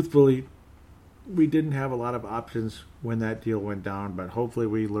 Truthfully, we didn't have a lot of options when that deal went down, but hopefully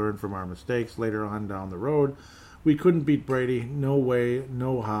we learned from our mistakes later on down the road. We couldn't beat Brady. No way,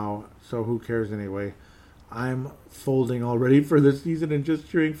 no how, so who cares anyway? I'm folding already for the season and just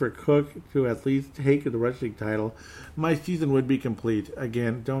cheering for Cook to at least take the rushing title. My season would be complete.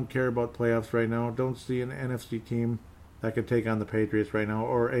 Again, don't care about playoffs right now. Don't see an NFC team that could take on the Patriots right now,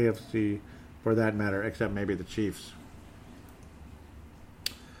 or AFC for that matter, except maybe the Chiefs.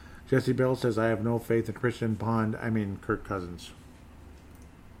 Jesse Bell says, I have no faith in Kirk Cousins.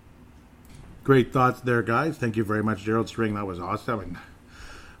 Great thoughts there, guys. Thank you very much, Gerald String. That was awesome and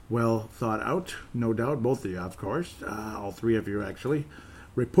well thought out. No doubt, both of you, of course. All three of you, actually.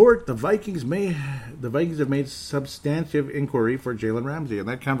 Report, the Vikings have made substantive inquiry for Jalen Ramsey, and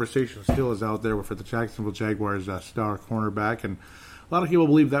that conversation still is out there for the Jacksonville Jaguars star cornerback, and a lot of people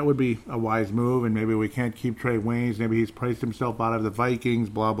believe that would be a wise move, and maybe we can't keep Trey Waynes. Maybe he's priced himself out of the Vikings,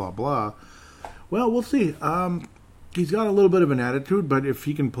 blah, blah, blah. Well, we'll see. He's got a little bit of an attitude, but if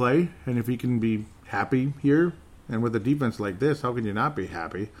he can play, and if he can be happy here, and with a defense like this, how can you not be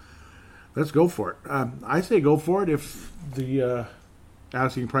happy? Let's go for it. I say go for it if the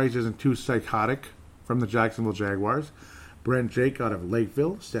asking price isn't too psychotic from the Jacksonville Jaguars. Brent Jake out of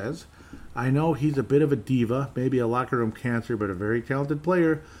Lakeville says, I know he's a bit of a diva, maybe a locker room cancer, but a very talented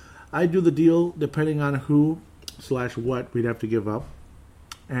player. I'd do the deal depending on who/what we'd have to give up,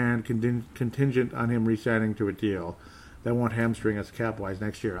 and contingent on him re-signing to a deal that won't hamstring us cap-wise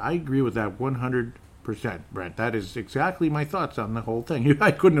next year. I agree with that 100%, Brent. That is exactly my thoughts on the whole thing.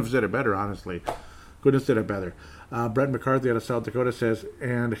 I couldn't have said it better, honestly. Couldn't have said it better. Brent McCarthy out of South Dakota says,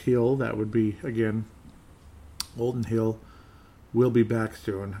 and Hill, that would be, again, Holden Hill, will be back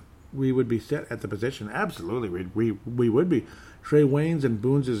soon. We would be set at the position. Absolutely, we would be. Trey Waynes and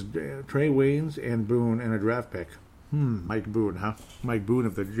Boone and a draft pick. Mike Boone, huh? Mike Boone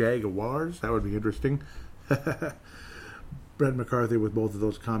of the Jaguars. That would be interesting. Brent McCarthy with both of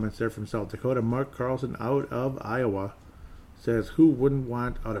those comments there from South Dakota. Mark Carlson out of Iowa says, who wouldn't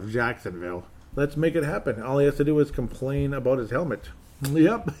want out of Jacksonville? Let's make it happen. All he has to do is complain about his helmet.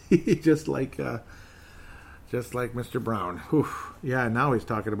 Yep, just like Mr. Brown. Whew. Yeah, now he's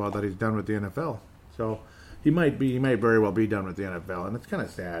talking about that he's done with the NFL. So he might very well be done with the NFL, and it's kind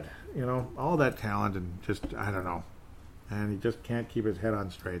of sad. You know, all that talent and just, I don't know. And he just can't keep his head on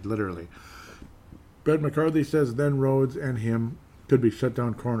straight, literally. Brett McCarthy says then Rhodes and him could be shut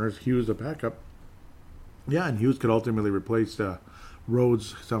down corners. Hughes a backup. Yeah, and Hughes could ultimately replace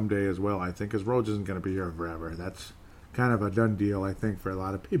Rhodes someday as well, I think, because Rhodes isn't going to be here forever. That's kind of a done deal, I think, for a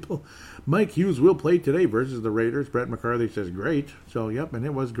lot of people. Mike Hughes will play today versus the Raiders. Brett McCarthy says great. So, yep, and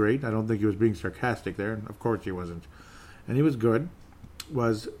it was great. I don't think he was being sarcastic there. Of course he wasn't. And he was good.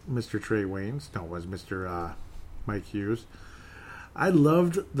 Was Mr. Trey Waynes. No, was Mr. Mike Hughes. I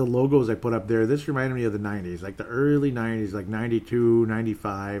loved the logos I put up there. This reminded me of the 90s, like the early 90s, like 92,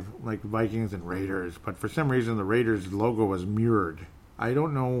 95, like Vikings and Raiders. But for some reason, the Raiders logo was mirrored. I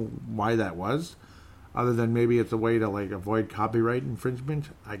don't know why that was, other than maybe it's a way to like avoid copyright infringement,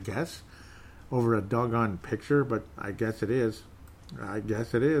 I guess, over a doggone picture, but I guess it is.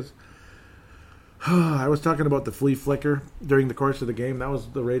 I was talking about the flea flicker during the course of the game. That was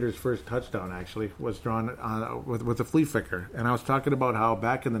the Raiders' first touchdown, actually, was drawn with the flea flicker. And I was talking about how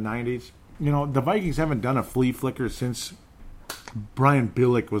back in the 90s, you know, the Vikings haven't done a flea flicker since Brian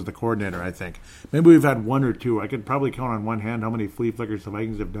Billick was the coordinator, I think. Maybe we've had one or two. I could probably count on one hand how many flea flickers the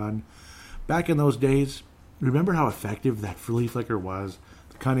Vikings have done. Back in those days, remember how effective that flea flicker was?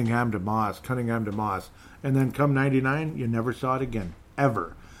 Cunningham to Moss, and then come 99, you never saw it again,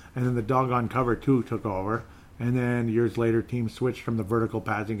 ever. And then the doggone cover 2 took over, and then years later, teams switched from the vertical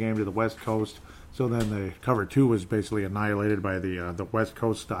passing game to the West Coast. So then the cover 2 was basically annihilated by the West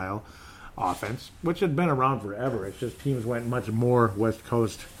Coast style offense, which had been around forever. It's just teams went much more West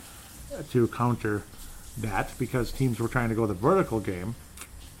Coast to counter that because teams were trying to go the vertical game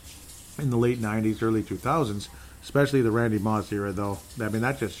in the late 90s, early 2000s, especially the Randy Moss era, though. I mean,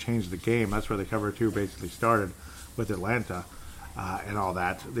 that just changed the game. That's where the cover 2 basically started with Atlanta and all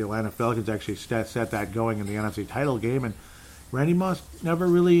that. The Atlanta Falcons actually set that going in the NFC title game, and Randy Moss never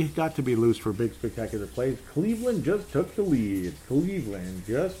really got to be loose for big, spectacular plays. Cleveland just took the lead.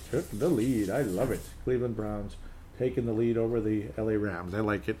 I love it. Cleveland Browns taking the lead over the LA Rams. I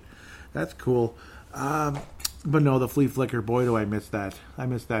like it. That's cool. But no, the flea flicker, boy, do I miss that. I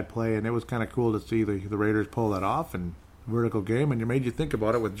missed that play, and it was kind of cool to see the Raiders pull that off in vertical game, and it made you think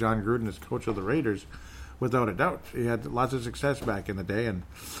about it with John Gruden as coach of the Raiders, without a doubt. He had lots of success back in the day, and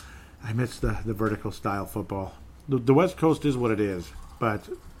I miss the vertical style football. The West Coast is what it is, but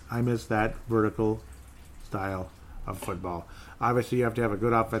I miss that vertical style of football. Obviously, you have to have a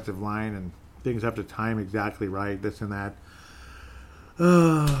good offensive line, and things have to time exactly right, this and that.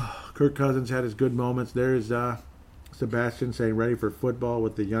 Kirk Cousins had his good moments. There's Sebastian saying ready for football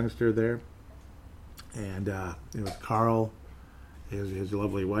with the youngster there. And it was Carl, his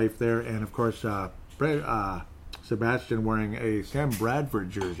lovely wife there. And, of course, Sebastian wearing a Sam Bradford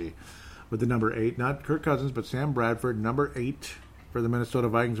jersey with the number 8. Not Kirk Cousins, but Sam Bradford, number 8 for the Minnesota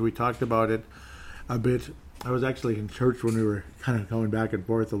Vikings. We talked about it a bit. I was actually in church when we were kind of going back and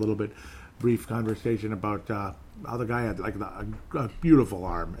forth a little bit. Brief conversation about how the guy had like a beautiful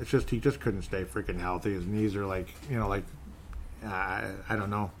arm. It's just he just couldn't stay freaking healthy. His knees are like, I don't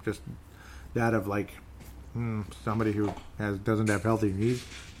know, just that of like somebody who doesn't have healthy knees,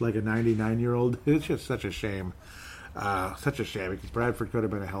 like a 99-year-old. It's just such a shame. Such a shame because Bradford could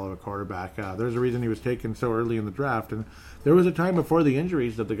have been a hell of a quarterback. There's a reason he was taken so early in the draft, and there was a time before the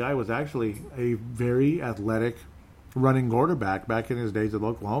injuries that the guy was actually a very athletic running quarterback back in his days at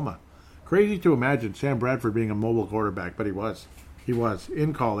Oklahoma. Crazy to imagine Sam Bradford being a mobile quarterback, but he was. He was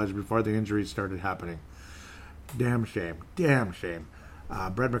in college before the injuries started happening. Damn shame.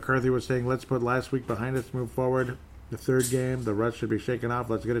 Brett McCarthy was saying, let's put last week behind us, move forward. The third game, the rust should be shaken off.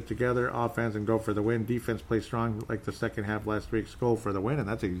 Let's get it together. Offense and go for the win. Defense play strong like the second half last week. Goal for the win, and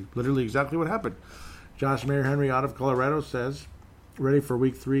that's literally exactly what happened. Josh Mayer Henry out of Colorado says, ready for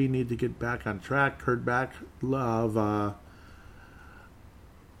week 3, need to get back on track. Kurt back, love.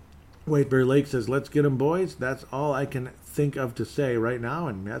 Wade Bear Lake says, let's get them, boys. That's all I can think of to say right now,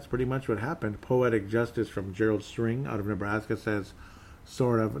 and that's pretty much what happened. Poetic Justice from Gerald String out of Nebraska says,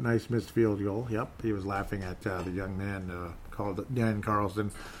 sort of nice missed field goal. Yep, he was laughing at the young man called Dan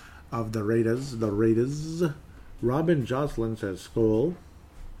Carlson of the Raiders. Robin Jocelyn says, Skull.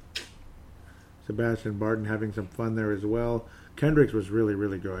 Sebastian Barton having some fun there as well. Kendricks was really,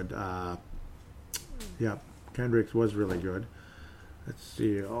 really good. Kendricks was really good. Let's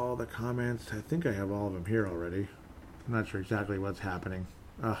see, all the comments. I think I have all of them here already. I'm not sure exactly what's happening.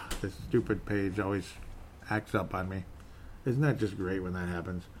 This stupid page always acts up on me. Isn't that just great when that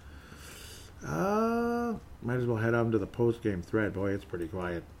happens? Might as well head on to the post-game thread. Boy, it's pretty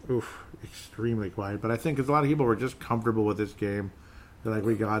quiet. Oof, extremely quiet. But I think a lot of people were just comfortable with this game. They're like,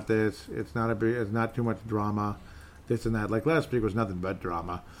 we got this. It's not too much drama. This and that. Like last week was nothing but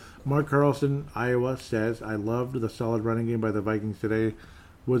drama. Mark Carlson, Iowa, says, I loved the solid running game by the Vikings today.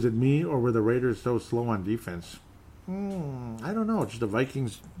 Was it me, or were the Raiders so slow on defense? I don't know. Just the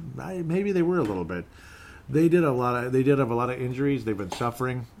Vikings, maybe they were a little bit. They did have a lot of injuries. They've been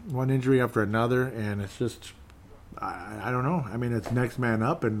suffering one injury after another, and it's just, I don't know. I mean, it's next man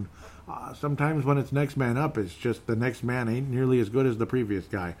up, and sometimes when it's next man up, it's just the next man ain't nearly as good as the previous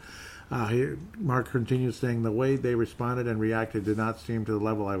guy. Mark continues saying, the way they responded and reacted did not seem to the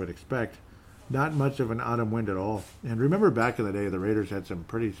level I would expect. Not much of an autumn wind at all. And remember back in the day, the Raiders had some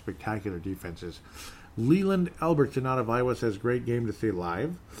pretty spectacular defenses. Leland Albertson out of Iowa says, great game to see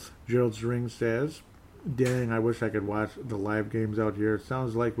live. Gerald String says, dang, I wish I could watch the live games out here.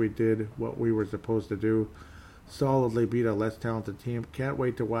 Sounds like we did what we were supposed to do. Solidly beat a less talented team. Can't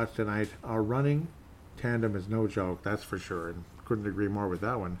wait to watch tonight. Our running tandem is no joke, that's for sure. And couldn't agree more with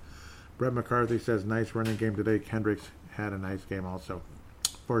that one. Brett McCarthy says, nice running game today. Kendricks had a nice game also.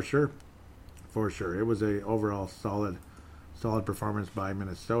 For sure. It was a overall solid performance by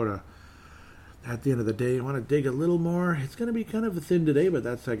Minnesota. At the end of the day, I want to dig a little more. It's going to be kind of thin today, but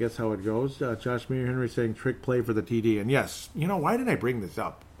that's, I guess, how it goes. Josh Mayer Henry saying trick play for the TD. And yes, why did I bring this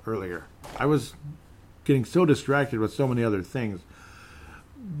up earlier? I was getting so distracted with so many other things.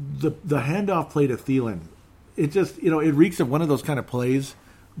 The handoff play to Thielen, it just, it reeks of one of those kind of plays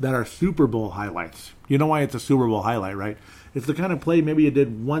that are Super Bowl highlights. You know why it's a Super Bowl highlight, right? It's the kind of play maybe you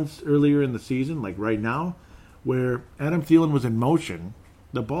did once earlier in the season, like right now, where Adam Thielen was in motion,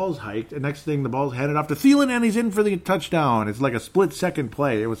 the ball's hiked, and next thing the ball's handed off to Thielen, and he's in for the touchdown. It's like a split-second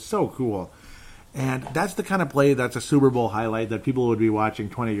play. It was so cool. And that's the kind of play that's a Super Bowl highlight that people would be watching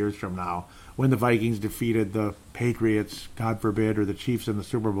 20 years from now when the Vikings defeated the Patriots, God forbid, or the Chiefs in the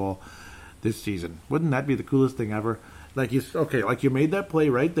Super Bowl this season. Wouldn't that be the coolest thing ever? Like you made that play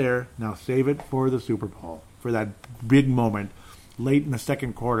right there. Now save it for the Super Bowl, for that big moment late in the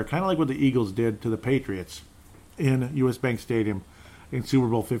second quarter, kind of like what the Eagles did to the Patriots in U.S. Bank Stadium in Super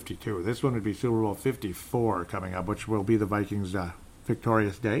Bowl 52. This one would be Super Bowl 54 coming up, which will be the Vikings'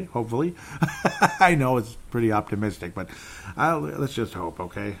 victorious day, hopefully. I know it's pretty optimistic, but let's just hope,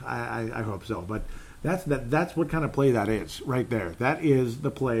 okay? I hope so. But that's what kind of play that is right there. That is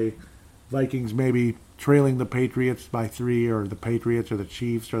the play. Vikings maybe trailing the Patriots by 3, or the Patriots or the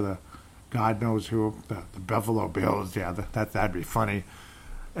Chiefs or the God knows who, the Buffalo Bills. Yeah, that'd be funny.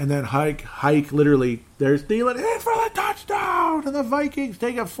 And then hike, literally, there's Thielen in for the touchdown, and the Vikings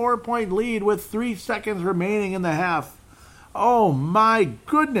take a 4-point lead with 3 seconds remaining in the half. Oh my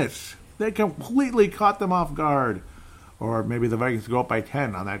goodness, they completely caught them off guard. Or maybe the Vikings go up by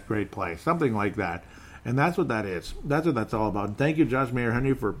 10 on that great play, something like that. And that's what that is. That's what that's all about. And thank you, Josh Mayer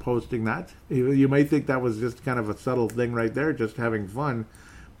Henry, for posting that. You may think that was just kind of a subtle thing right there, just having fun.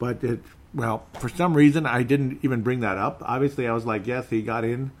 But for some reason, I didn't even bring that up. Obviously, I was like, yes, he got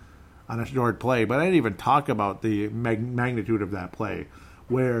in on a short play. But I didn't even talk about the magnitude of that play,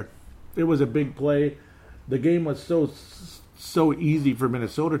 where it was a big play. The game was so easy for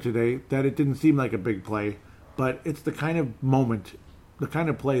Minnesota today that it didn't seem like a big play. But it's the kind of moment, the kind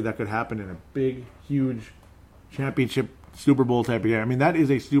of play that could happen in a big, huge championship Super Bowl type of game. I mean, that is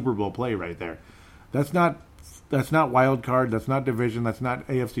a Super Bowl play right there. That's not wild card. That's not division. That's not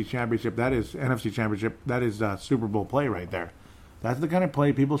AFC Championship. That is NFC Championship. That is Super Bowl play right there. That's the kind of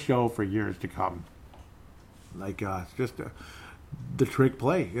play people show for years to come. Like it's just the trick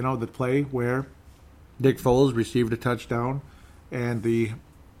play. The play where Nick Foles received a touchdown, and the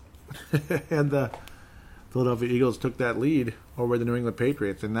Philadelphia Eagles took that lead over the New England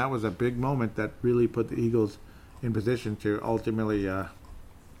Patriots, and that was a big moment that really put the Eagles in position to ultimately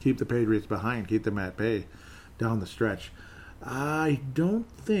keep the Patriots behind, keep them at bay down the stretch. I don't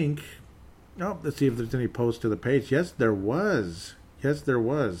think... Oh, let's see if there's any posts to the page. Yes, there was.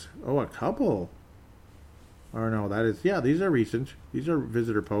 Oh, a couple. Or no, that is... Yeah, these are recent. These are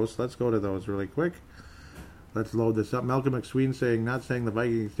visitor posts. Let's go to those really quick. Let's load this up. Malcolm McSween saying, not saying the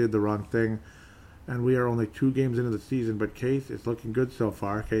Vikings did the wrong thing, and we are only 2 games into the season, but Case is looking good so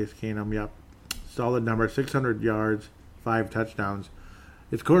far. Case Keenum, yep. Solid number, 600 yards, 5 touchdowns.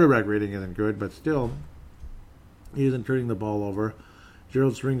 His quarterback rating isn't good, but still, he isn't turning the ball over.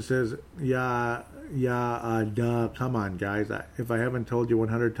 Gerald String says, duh, come on, guys. If I haven't told you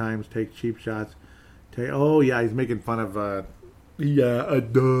 100 times, take cheap shots. He's making fun of, duh.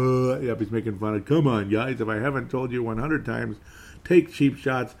 Yep, he's making fun of, come on, guys. If I haven't told you 100 times, take cheap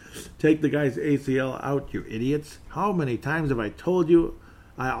shots. Take the guy's ACL out, you idiots. How many times have I told you?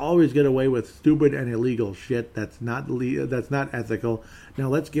 I always get away with stupid and illegal shit that's not ethical. Now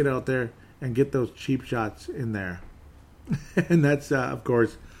let's get out there and get those cheap shots in there. And that's, of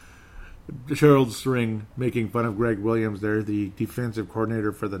course, Gerald String making fun of Greg Williams there, the defensive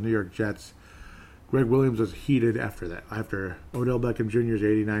coordinator for the New York Jets. Greg Williams was heated after that, after Odell Beckham Jr.'s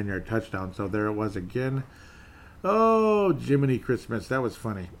 89-yard touchdown. So there it was again. Oh, Jiminy Christmas. That was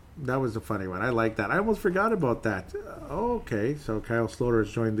funny. That was a funny one. I like that. I almost forgot about that. Okay, so Kyle Sloter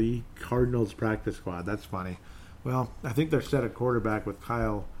has joined the Cardinals practice squad. That's funny. Well, I think they're set at quarterback with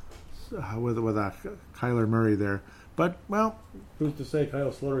Kyler Murray there. But, well, who's to say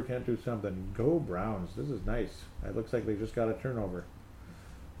Kyle Sloter can't do something? Go Browns. This is nice. It looks like they just got a turnover.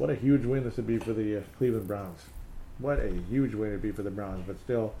 What a huge win this would be for the Cleveland Browns. What a huge win it would be for the Browns. But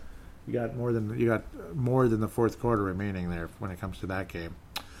still, you got more than the fourth quarter remaining there when it comes to that game.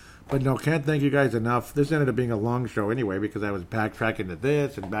 But no, can't thank you guys enough. This ended up being a long show anyway because I was backtracking to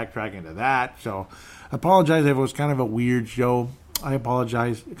this and backtracking to that. So I apologize if it was kind of a weird show. I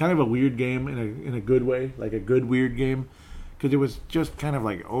apologize. Kind of a weird game in a good way, like a good weird game, because it was just kind of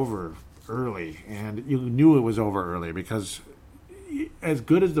like over early, and you knew it was over early because as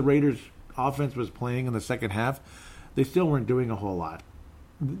good as the Raiders' offense was playing in the second half, they still weren't doing a whole lot.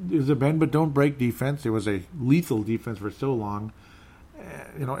 It was a bend but don't break defense. It was a lethal defense for so long.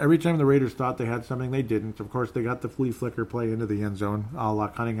 Every time the Raiders thought they had something, they didn't. Of course, they got the flea flicker play into the end zone, a la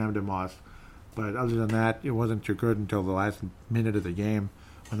Cunningham to Moss. But other than that, it wasn't too good until the last minute of the game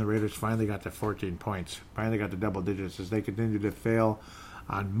when the Raiders finally got to 14 points, finally got to double digits as they continued to fail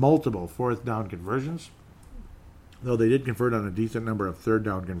on multiple fourth down conversions. Though they did convert on a decent number of third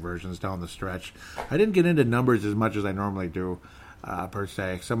down conversions down the stretch. I didn't get into numbers as much as I normally do, per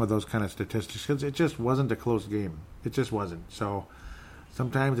se. Some of those kind of statistics, because it just wasn't a close game. It just wasn't. So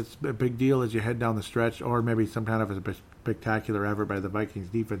sometimes it's a big deal as you head down the stretch, or maybe some kind of a spectacular effort by the Vikings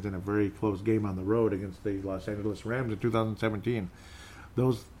defense in a very close game on the road against the Los Angeles Rams in 2017.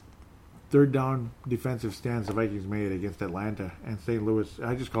 Those third down defensive stands the Vikings made against Atlanta and St. Louis,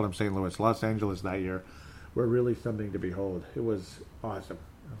 I just called them St. Louis, Los Angeles that year, were really something to behold. It was awesome.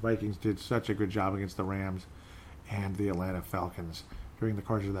 The Vikings did such a good job against the Rams and the Atlanta Falcons during the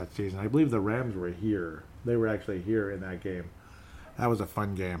course of that season. I believe the Rams were here. They were actually here in that game. That was a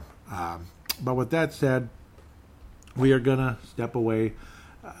fun game. But with that said, we are going to step away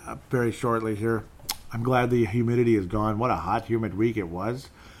very shortly here. I'm glad the humidity is gone. What a hot, humid week it was.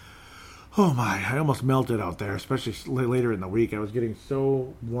 Oh my, I almost melted out there, especially later in the week. I was getting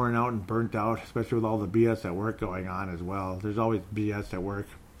so worn out and burnt out, especially with all the BS at work going on as well. There's always BS at work.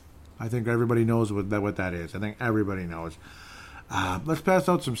 I think everybody knows what that is. I think everybody knows. Let's pass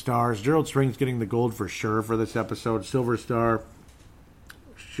out some stars. Gerald String's getting the gold for sure for this episode. Silver star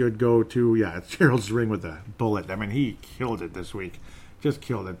should go to, it's Gerald String with a bullet. I mean, he killed it this week. Just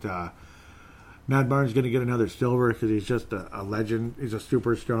killed it. Matt Barnes is going to get another silver because he's just a legend. He's a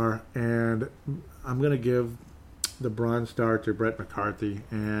superstar. And I'm going to give the bronze star to Brett McCarthy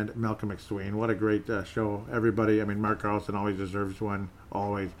and Malcolm McSween. What a great show. Everybody, I mean, Mark Carlson always deserves one.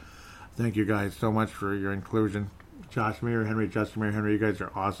 Always. Thank you guys so much for your inclusion. Josh Mayer, Henry, Justin Mayer, Henry, you guys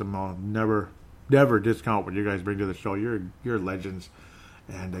are awesome. I'll never discount what you guys bring to the show. You're legends.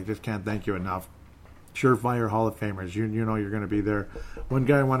 And I just can't thank you enough. Surefire Hall of Famers. You know you're going to be there. One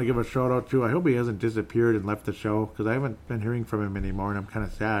guy I want to give a shout out to, I hope he hasn't disappeared and left the show because I haven't been hearing from him anymore and I'm kind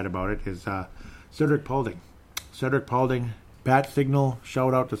of sad about it, is Cedric Paulding. Cedric Paulding, Bat Signal,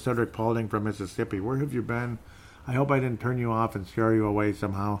 shout out to Cedric Paulding from Mississippi. Where have you been? I hope I didn't turn you off and scare you away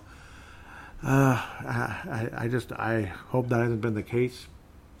somehow. I hope that hasn't been the case.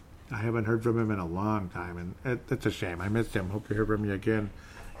 I haven't heard from him in a long time and it's a shame. I missed him. Hope to hear from you again.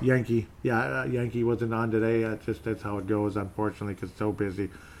 Yankee. Yankee wasn't on today. That's how it goes, unfortunately, because it's so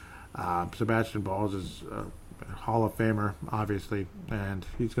busy. Sebastian Balls is a Hall of Famer, obviously, and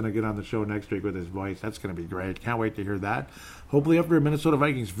he's going to get on the show next week with his voice. That's going to be great. Can't wait to hear that. Hopefully after a Minnesota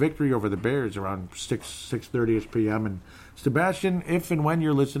Vikings victory over the Bears around 6:30 p.m. And Sebastian, if and when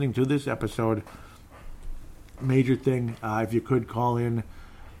you're listening to this episode, major thing, if you could call in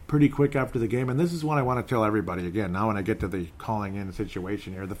pretty quick after the game. And this is what I want to tell everybody again. Now when I get to the calling in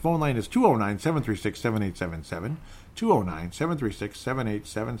situation here, the phone line is 209-736-7877,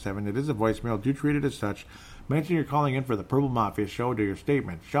 209-736-7877. It is a voicemail. Do treat it as such. Mention you're calling in for the Purple Mafia show. Do your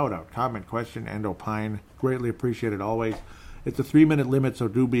statement, shout out, comment, question, and opine. Greatly appreciated always. It's a 3-minute limit, so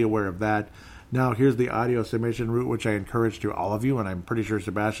do be aware of that. Now, here's the audio submission route, which I encourage to all of you, and I'm pretty sure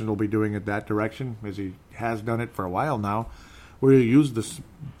Sebastian will be doing it that direction, as he has done it for a while now, where you use this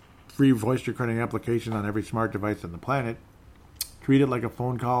free voice recording application on every smart device on the planet. Treat it like a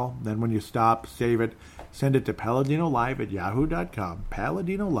phone call. Then when you stop, save it. Send it to PaladinoLive@yahoo.com.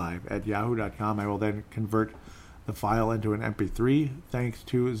 PaladinoLive@yahoo.com. I will then convert the file into an MP3 thanks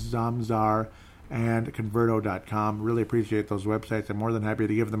to Zamzar and Converto.com. Really appreciate those websites. I'm more than happy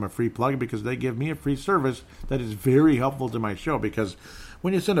to give them a free plug because they give me a free service that is very helpful to my show, because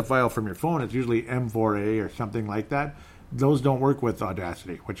when you send a file from your phone, it's usually M4A or something like that. Those don't work with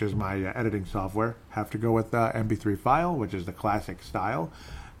Audacity, which is my editing software. Have to go with MP3 file, which is the classic style.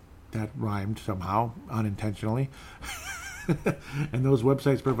 That rhymed somehow, unintentionally. And those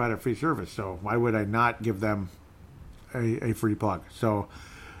websites provide a free service, so why would I not give them a free plug? So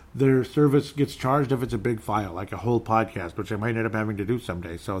their service gets charged if it's a big file, like a whole podcast, which I might end up having to do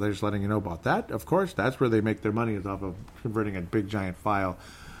someday. So they're just letting you know about that. Of course, that's where they make their money, is off of converting a big, giant file,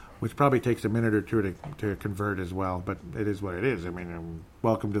 which probably takes a minute or two to convert as well, but it is what it is. I mean,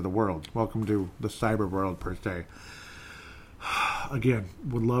 welcome to the world. Welcome to the cyber world, per se. Again,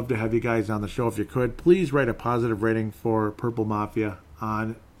 would love to have you guys on the show if you could. Please write a positive rating for Purple Mafia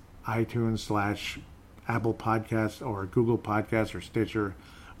on iTunes/Apple Podcasts or Google Podcasts or Stitcher.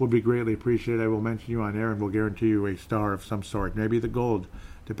 Would be greatly appreciated. I will mention you on air and will guarantee you a star of some sort, maybe the gold,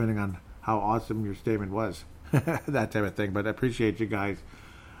 depending on how awesome your statement was. That type of thing. But I appreciate you guys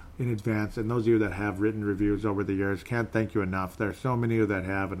in advance, and those of you that have written reviews over the years, can't thank you enough. There's so many of you that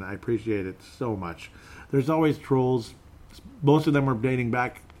have, and I appreciate it so much. There's always trolls. Most of them are dating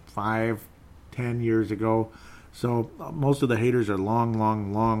back 5-10 years ago, so most of the haters are long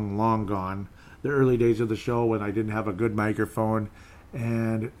gone. the early days of the show when I didn't have a good microphone.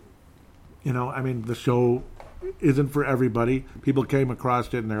 And, the show isn't for everybody. People came across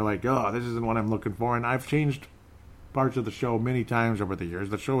it and they're like, oh, this isn't what I'm looking for. And I've changed parts of the show many times over the years.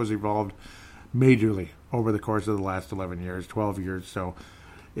 The show has evolved majorly over the course of the last 11 years, 12 years. So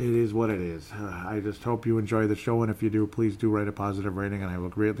it is what it is. I just hope you enjoy the show. And if you do, please do write a positive rating. And I will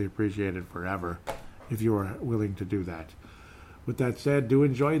greatly appreciate it forever if you are willing to do that. With that said, do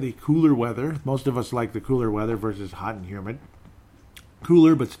enjoy the cooler weather. Most of us like the cooler weather versus hot and humid.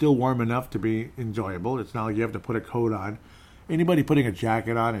 Cooler, but still warm enough to be enjoyable. It's not like you have to put a coat on. Anybody putting a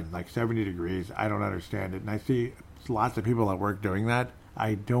jacket on in like 70 degrees, I don't understand it. And I see lots of people at work doing that.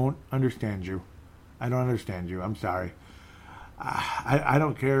 I don't understand you. I'm sorry. I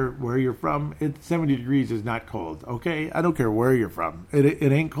don't care where you're from. 70 degrees is not cold, okay? I don't care where you're from.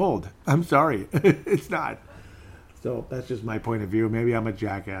 It ain't cold. I'm sorry. It's not. So that's just my point of view. Maybe I'm a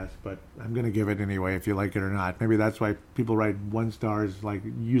jackass, but I'm going to give it anyway if you like it or not. Maybe that's why people write 1 stars, like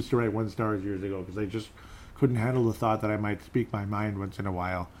used to write 1 stars years ago, because they just couldn't handle the thought that I might speak my mind once in a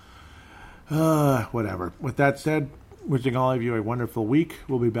while. Whatever. With that said, wishing all of you a wonderful week.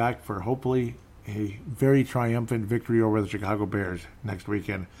 We'll be back for hopefully a very triumphant victory over the Chicago Bears next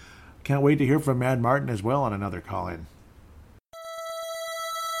weekend. Can't wait to hear from Mad Martin as well on another call-in.